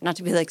of, not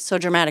to be like so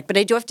dramatic, but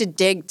I do have to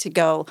dig to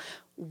go,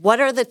 what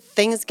are the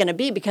things going to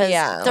be? Because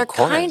Yeah. they're Of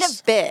course. kind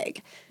of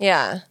big.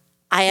 Yeah.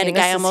 I had a mean,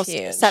 guy this is almost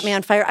huge. set me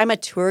on fire. I'm a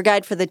tour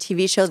guide for the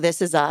TV show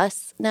This Is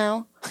Us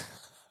now.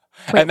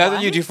 and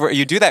that's what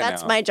you do that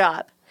That's now. my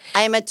job.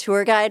 I am a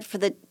tour guide for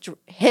the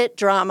hit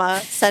drama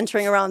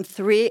centering around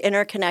 3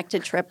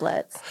 interconnected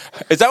triplets.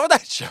 Is that what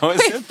that show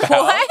is about?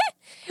 What?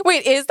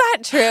 Wait, is that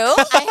true?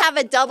 I have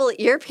a double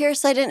ear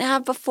pierce I didn't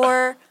have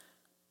before.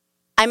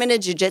 I'm in a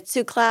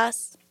jiu-jitsu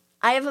class.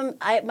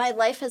 My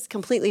life has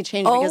completely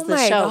changed because of the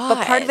my show.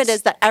 But part of it God.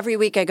 is that every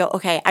week I go,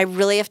 okay, I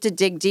really have to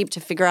dig deep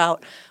to figure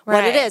out what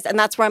it Right. is. And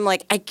that's where I'm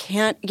like, I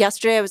can't.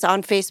 Yesterday I was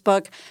on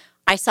Facebook.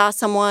 I saw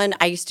someone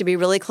I used to be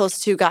really close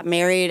to got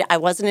married. I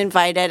wasn't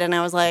invited. And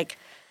I was like,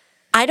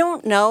 I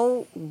don't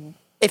know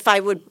if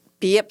I would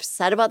be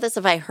upset about this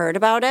if I heard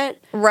about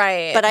it.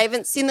 Right. But I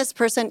haven't seen this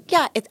person.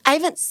 Yeah, I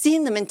haven't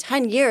seen them in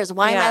 10 years.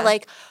 Why am I Yeah.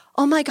 like,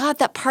 oh my God,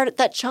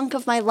 that chunk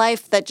of my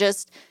life that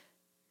just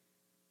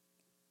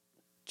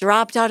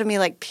dropped out of me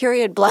like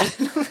period blood.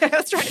 I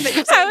was trying to think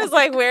of I something. was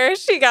like, where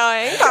is she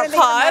going? Got think of a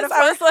pause.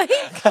 I was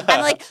like,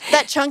 I'm like,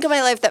 that chunk of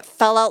my life that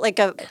fell out like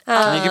a.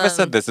 Can you give us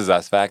a This Is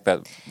Us fact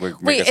that we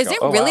wait, just is go, it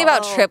oh, really wow.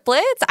 about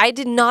triplets? I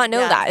did not know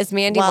Yeah. that. Is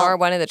Mandy Well, Moore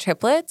one of the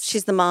triplets?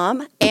 She's the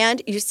mom, and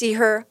you see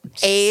her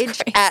age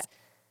Christ. at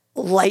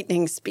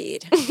lightning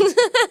speed.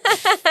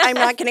 I'm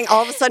not kidding.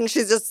 All of a sudden, she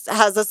just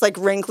has this like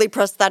wrinkly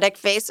prosthetic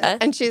face,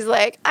 and she's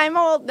like, "I'm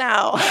old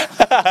now."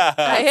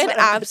 I had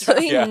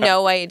absolutely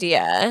no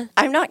idea.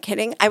 I'm not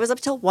kidding. I was up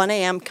till 1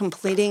 a.m.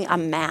 completing a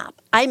map.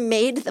 I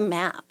made the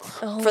map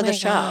for the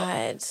show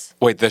God.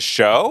 Wait, the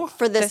show?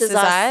 for This Is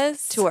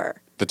Us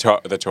tour. The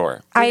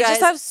tour. I guys,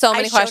 just have so I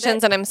many showed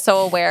questions, it. and I'm so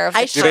aware of.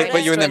 I the Do they showed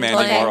put you in the it.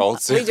 Mandy Moore old We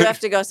suit? do have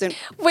to go soon.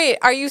 Wait,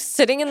 are you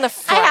sitting in the I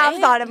front? have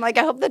thought. I'm like,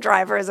 I hope the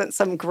driver isn't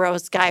some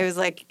gross guy who's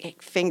like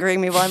fingering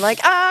me while I'm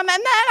like, and then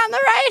on the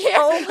right here.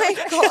 Oh my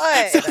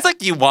god. Sounds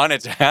like you want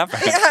it to happen.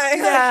 I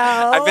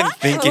know. I've been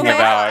thinking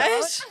about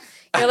it.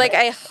 You're like,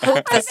 I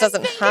hope this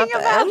doesn't Thinking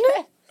about happen.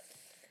 it.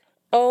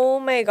 Oh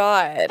my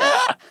God.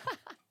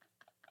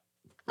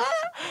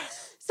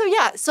 So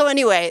yeah. So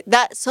anyway,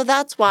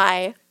 that's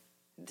why.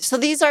 So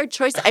these are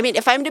choices. I mean,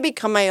 if I'm to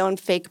become my own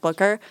fake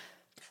booker,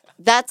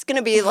 that's going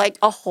to be like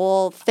a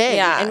whole thing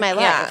Yeah, in my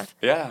yeah. life.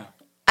 Yeah.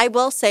 I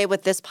will say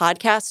with this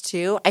podcast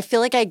too, I feel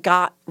like I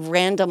got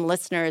random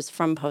listeners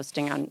from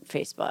posting on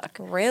Facebook.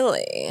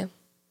 Really?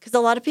 Because a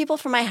lot of people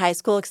from my high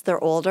school, because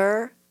they're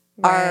older,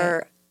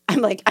 are,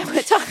 I'm like, I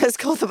went to high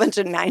school with a bunch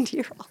of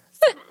 90-year-olds.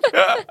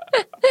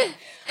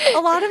 A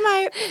lot of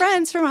my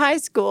friends from high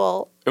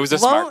school It was a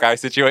won't smart guy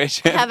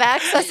situation. have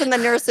access in the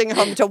nursing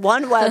home to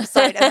one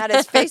website, and that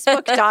is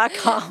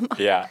facebook.com.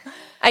 Yeah.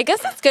 I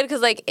guess that's good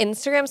because like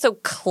Instagram's so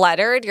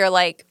cluttered. You're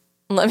like,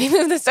 let me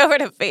move this over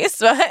to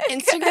Facebook.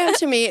 Instagram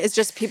to me is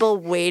just people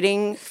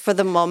waiting for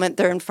the moment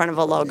they're in front of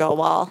a logo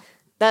wall.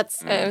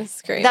 That's I'm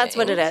screaming. That's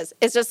what it is.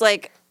 It's just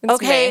like, It's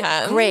okay,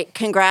 mayhem. great.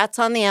 Congrats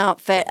on the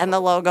outfit and the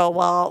logo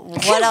wall.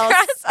 What else?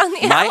 Congrats on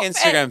the My outfit.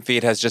 Instagram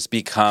feed has just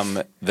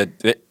become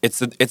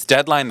it's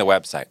Deadline the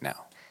website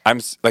now.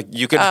 Like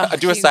you could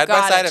do a you side by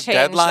gotta side of change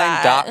that.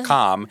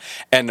 deadline.com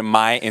and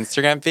my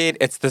Instagram feed,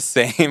 it's the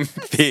same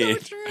feed.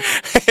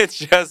 It's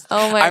just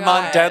Oh my I'm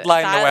God. on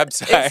Deadline That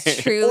the website. is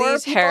truly Or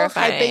people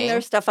terrifying. hyping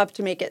their stuff up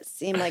to make it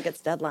seem like it's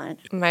deadline.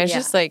 Mine's Yeah.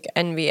 just like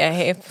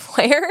NBA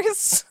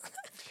players.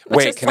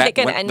 Wait, is can like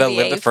I? an The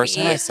NBA first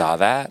time I feed. saw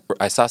that,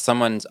 I saw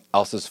someone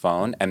else's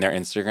phone and their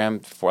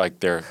Instagram for like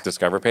their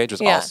Discover page was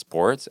Yeah. all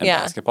sports and Yeah.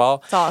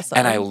 basketball. It's awesome.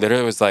 And I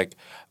literally was like,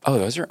 "Oh,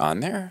 those are on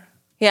there?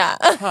 Yeah.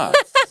 Huh?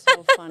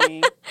 So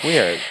funny.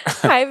 Weird."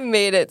 I've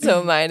made it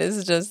so mine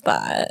is just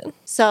that.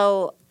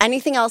 So,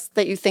 anything else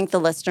that you think the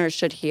listeners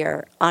should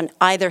hear on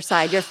either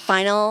side? Your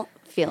final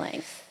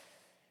feeling.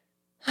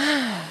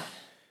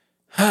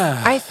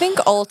 I think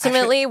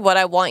ultimately what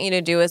I want you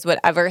to do is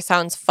whatever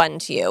sounds fun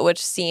to you,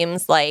 which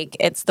seems like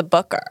it's the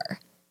booker.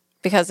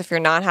 Because if you're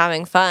not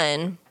having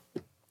fun,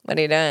 what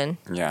are you doing?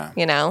 Yeah.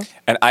 You know?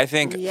 And I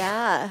think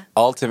Yeah.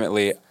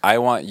 ultimately, I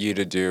want you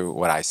to do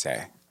what I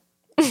say.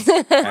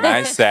 And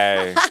I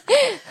say,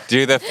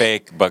 do the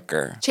fake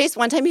Booker. Chase,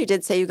 one time you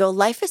did say, you go,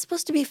 life is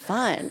supposed to be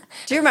fun.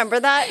 Do you remember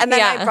that? And then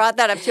I brought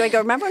that up to you. I go,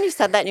 remember when you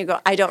said that? And you go,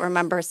 I don't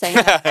remember saying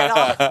that at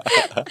all.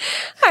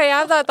 I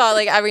have that thought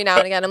like every now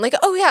and again. I'm like,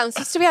 oh yeah, I'm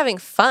supposed to be having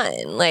fun.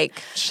 Like,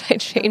 should I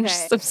change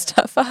some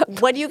stuff up?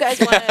 What do you guys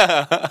want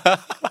to,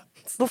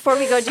 before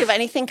we go, do you have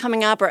anything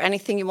coming up or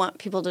anything you want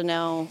people to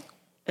know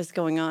is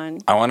going on?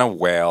 I want to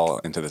wail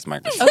into this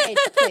microphone. Okay,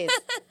 please.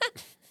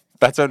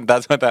 That's what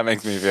that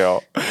makes me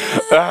feel.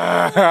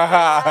 I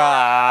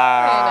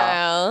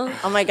know.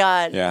 Oh my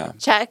God. Yeah.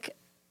 Check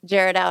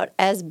Jared out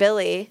as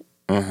Billy.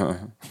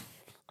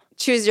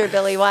 Choose your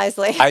Billy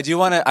wisely. I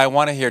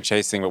want to hear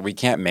Chase sing, but we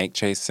can't make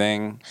Chase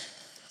sing.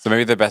 So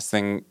maybe the best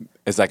thing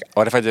is like,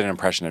 what if I did an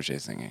impression of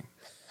Chase singing?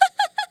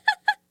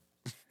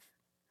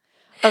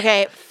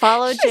 Okay,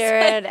 follow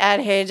Jared at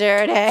Hey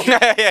Jared Hey.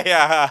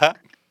 yeah.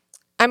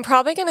 I'm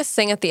probably going to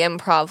sing at the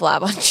Improv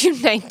Lab on June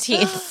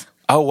 19th.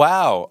 Oh,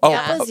 wow. Oh,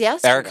 That was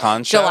yesterday. Eric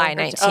Hahn's show? July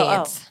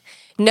 19th.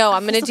 No,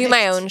 I'm going to do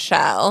my own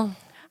show.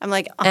 I'm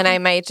like, And I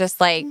might just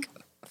like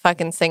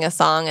fucking sing a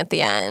song at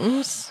the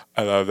end.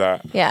 I love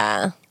that.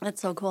 Yeah.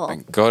 that's so cool.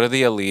 Go to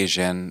the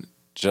Elysian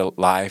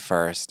July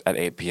 1st at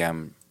 8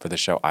 p.m. for the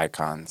show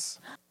Icons.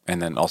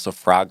 And then also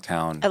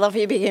Frogtown. I love how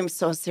you became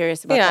so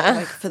serious about Yeah. that.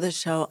 Like, for the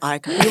show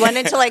Icon. You went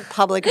into like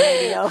public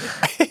radio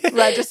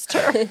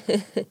register.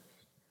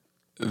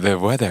 The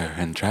weather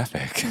and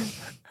traffic.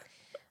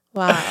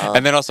 Wow.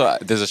 And then also,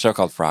 there's a show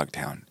called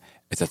Frogtown.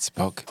 It's at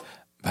Spoke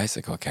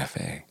Bicycle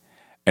Cafe.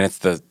 And it's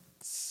the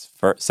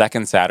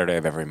second Saturday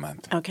of every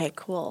month. Okay,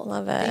 cool.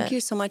 Love it. Thank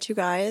you so much, you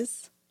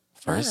guys.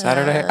 First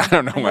Saturday? I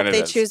don't know when hope it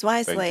they is. choose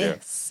Thank wisely. you.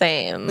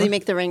 Same. Will you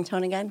make the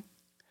ringtone again?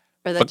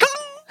 Or the,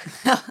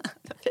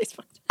 the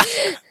Facebook.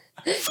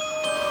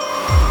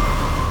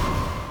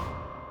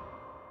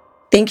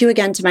 Thank you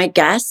again to my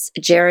guests,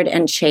 Jared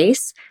and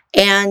Chase.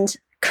 And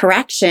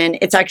correction,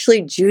 it's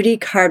actually Judy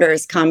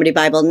Carter's Comedy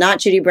Bible, not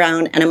Judy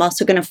Brown. And I'm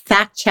also going to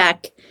fact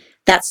check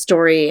that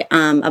story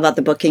about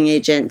the booking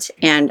agent,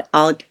 and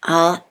I'll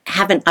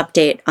have an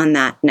update on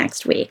that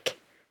next week.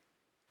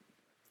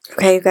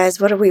 Okay, you guys,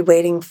 what are we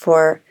waiting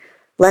for?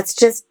 Let's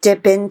just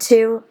dip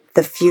into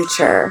the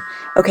future.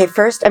 Okay,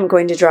 first I'm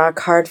going to draw a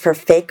card for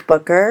fake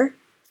Booker.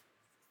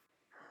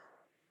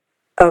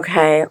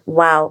 Okay,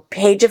 wow,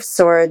 Page of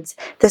Swords.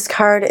 This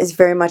card is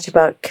very much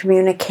about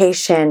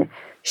communication,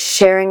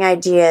 sharing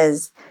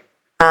ideas,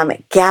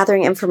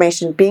 gathering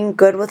information, being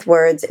good with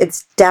words.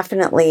 It's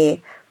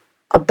definitely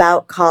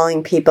about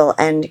calling people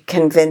and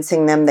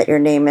convincing them that your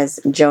name is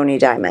Joni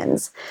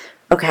Diamonds.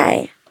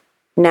 Okay,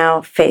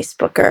 now face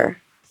Booker.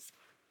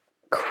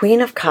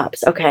 Queen of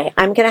Cups. Okay,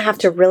 I'm going to have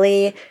to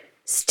really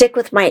stick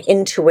with my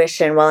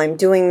intuition while I'm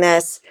doing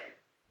this.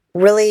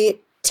 Really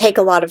take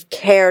a lot of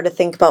care to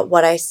think about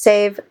what I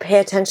say. Pay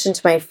attention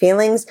to my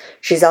feelings.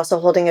 She's also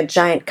holding a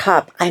giant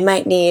cup. I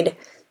might need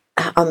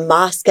a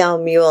Moscow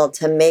mule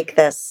to make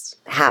this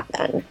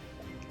happen.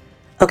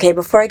 Okay,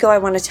 before I go, I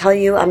want to tell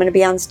you I'm going to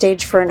be on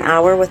stage for an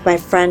hour with my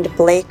friend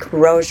Blake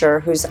Rozier,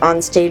 who's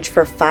on stage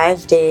for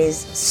 5 days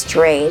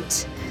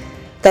straight.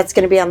 That's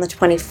going to be on the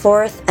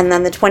 24th. And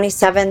then the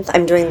 27th,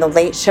 I'm doing the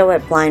late show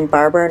at Blind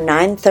Barber,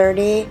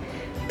 9:30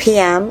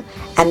 p.m.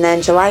 And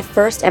then July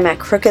 1st, I'm at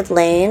Crooked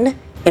Lane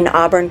in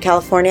Auburn,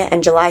 California.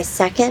 And July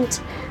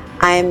 2nd,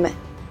 I'm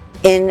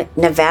in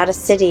Nevada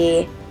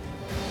City.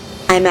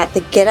 I'm at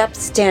the Get Up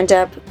Stand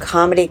Up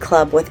Comedy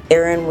Club with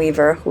Aaron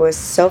Weaver, who is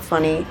so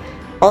funny.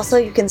 Also,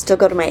 you can still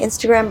go to my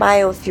Instagram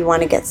bio if you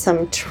want to get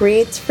some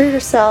treats for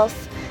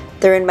yourself.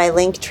 They're in my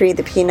link tree,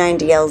 the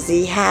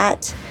P90LZ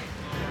hat.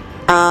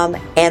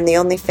 And the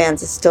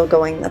OnlyFans is still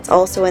going. That's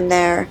also in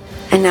there.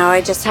 And now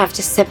I just have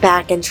to sit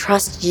back and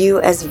trust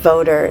you as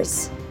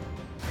voters,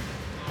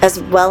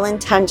 as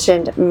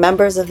well-intentioned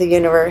members of the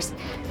universe,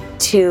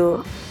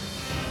 to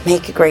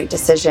make a great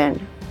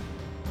decision.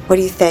 What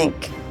do you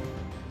think?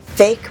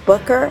 Fake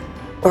Booker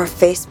or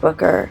face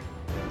Booker?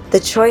 The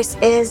choice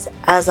is,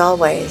 as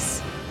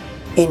always,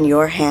 in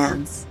your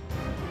hands.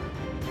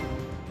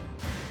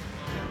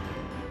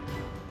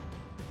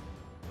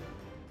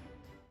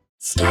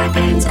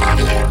 Starburns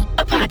Audio,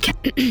 a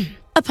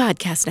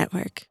podcast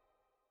network.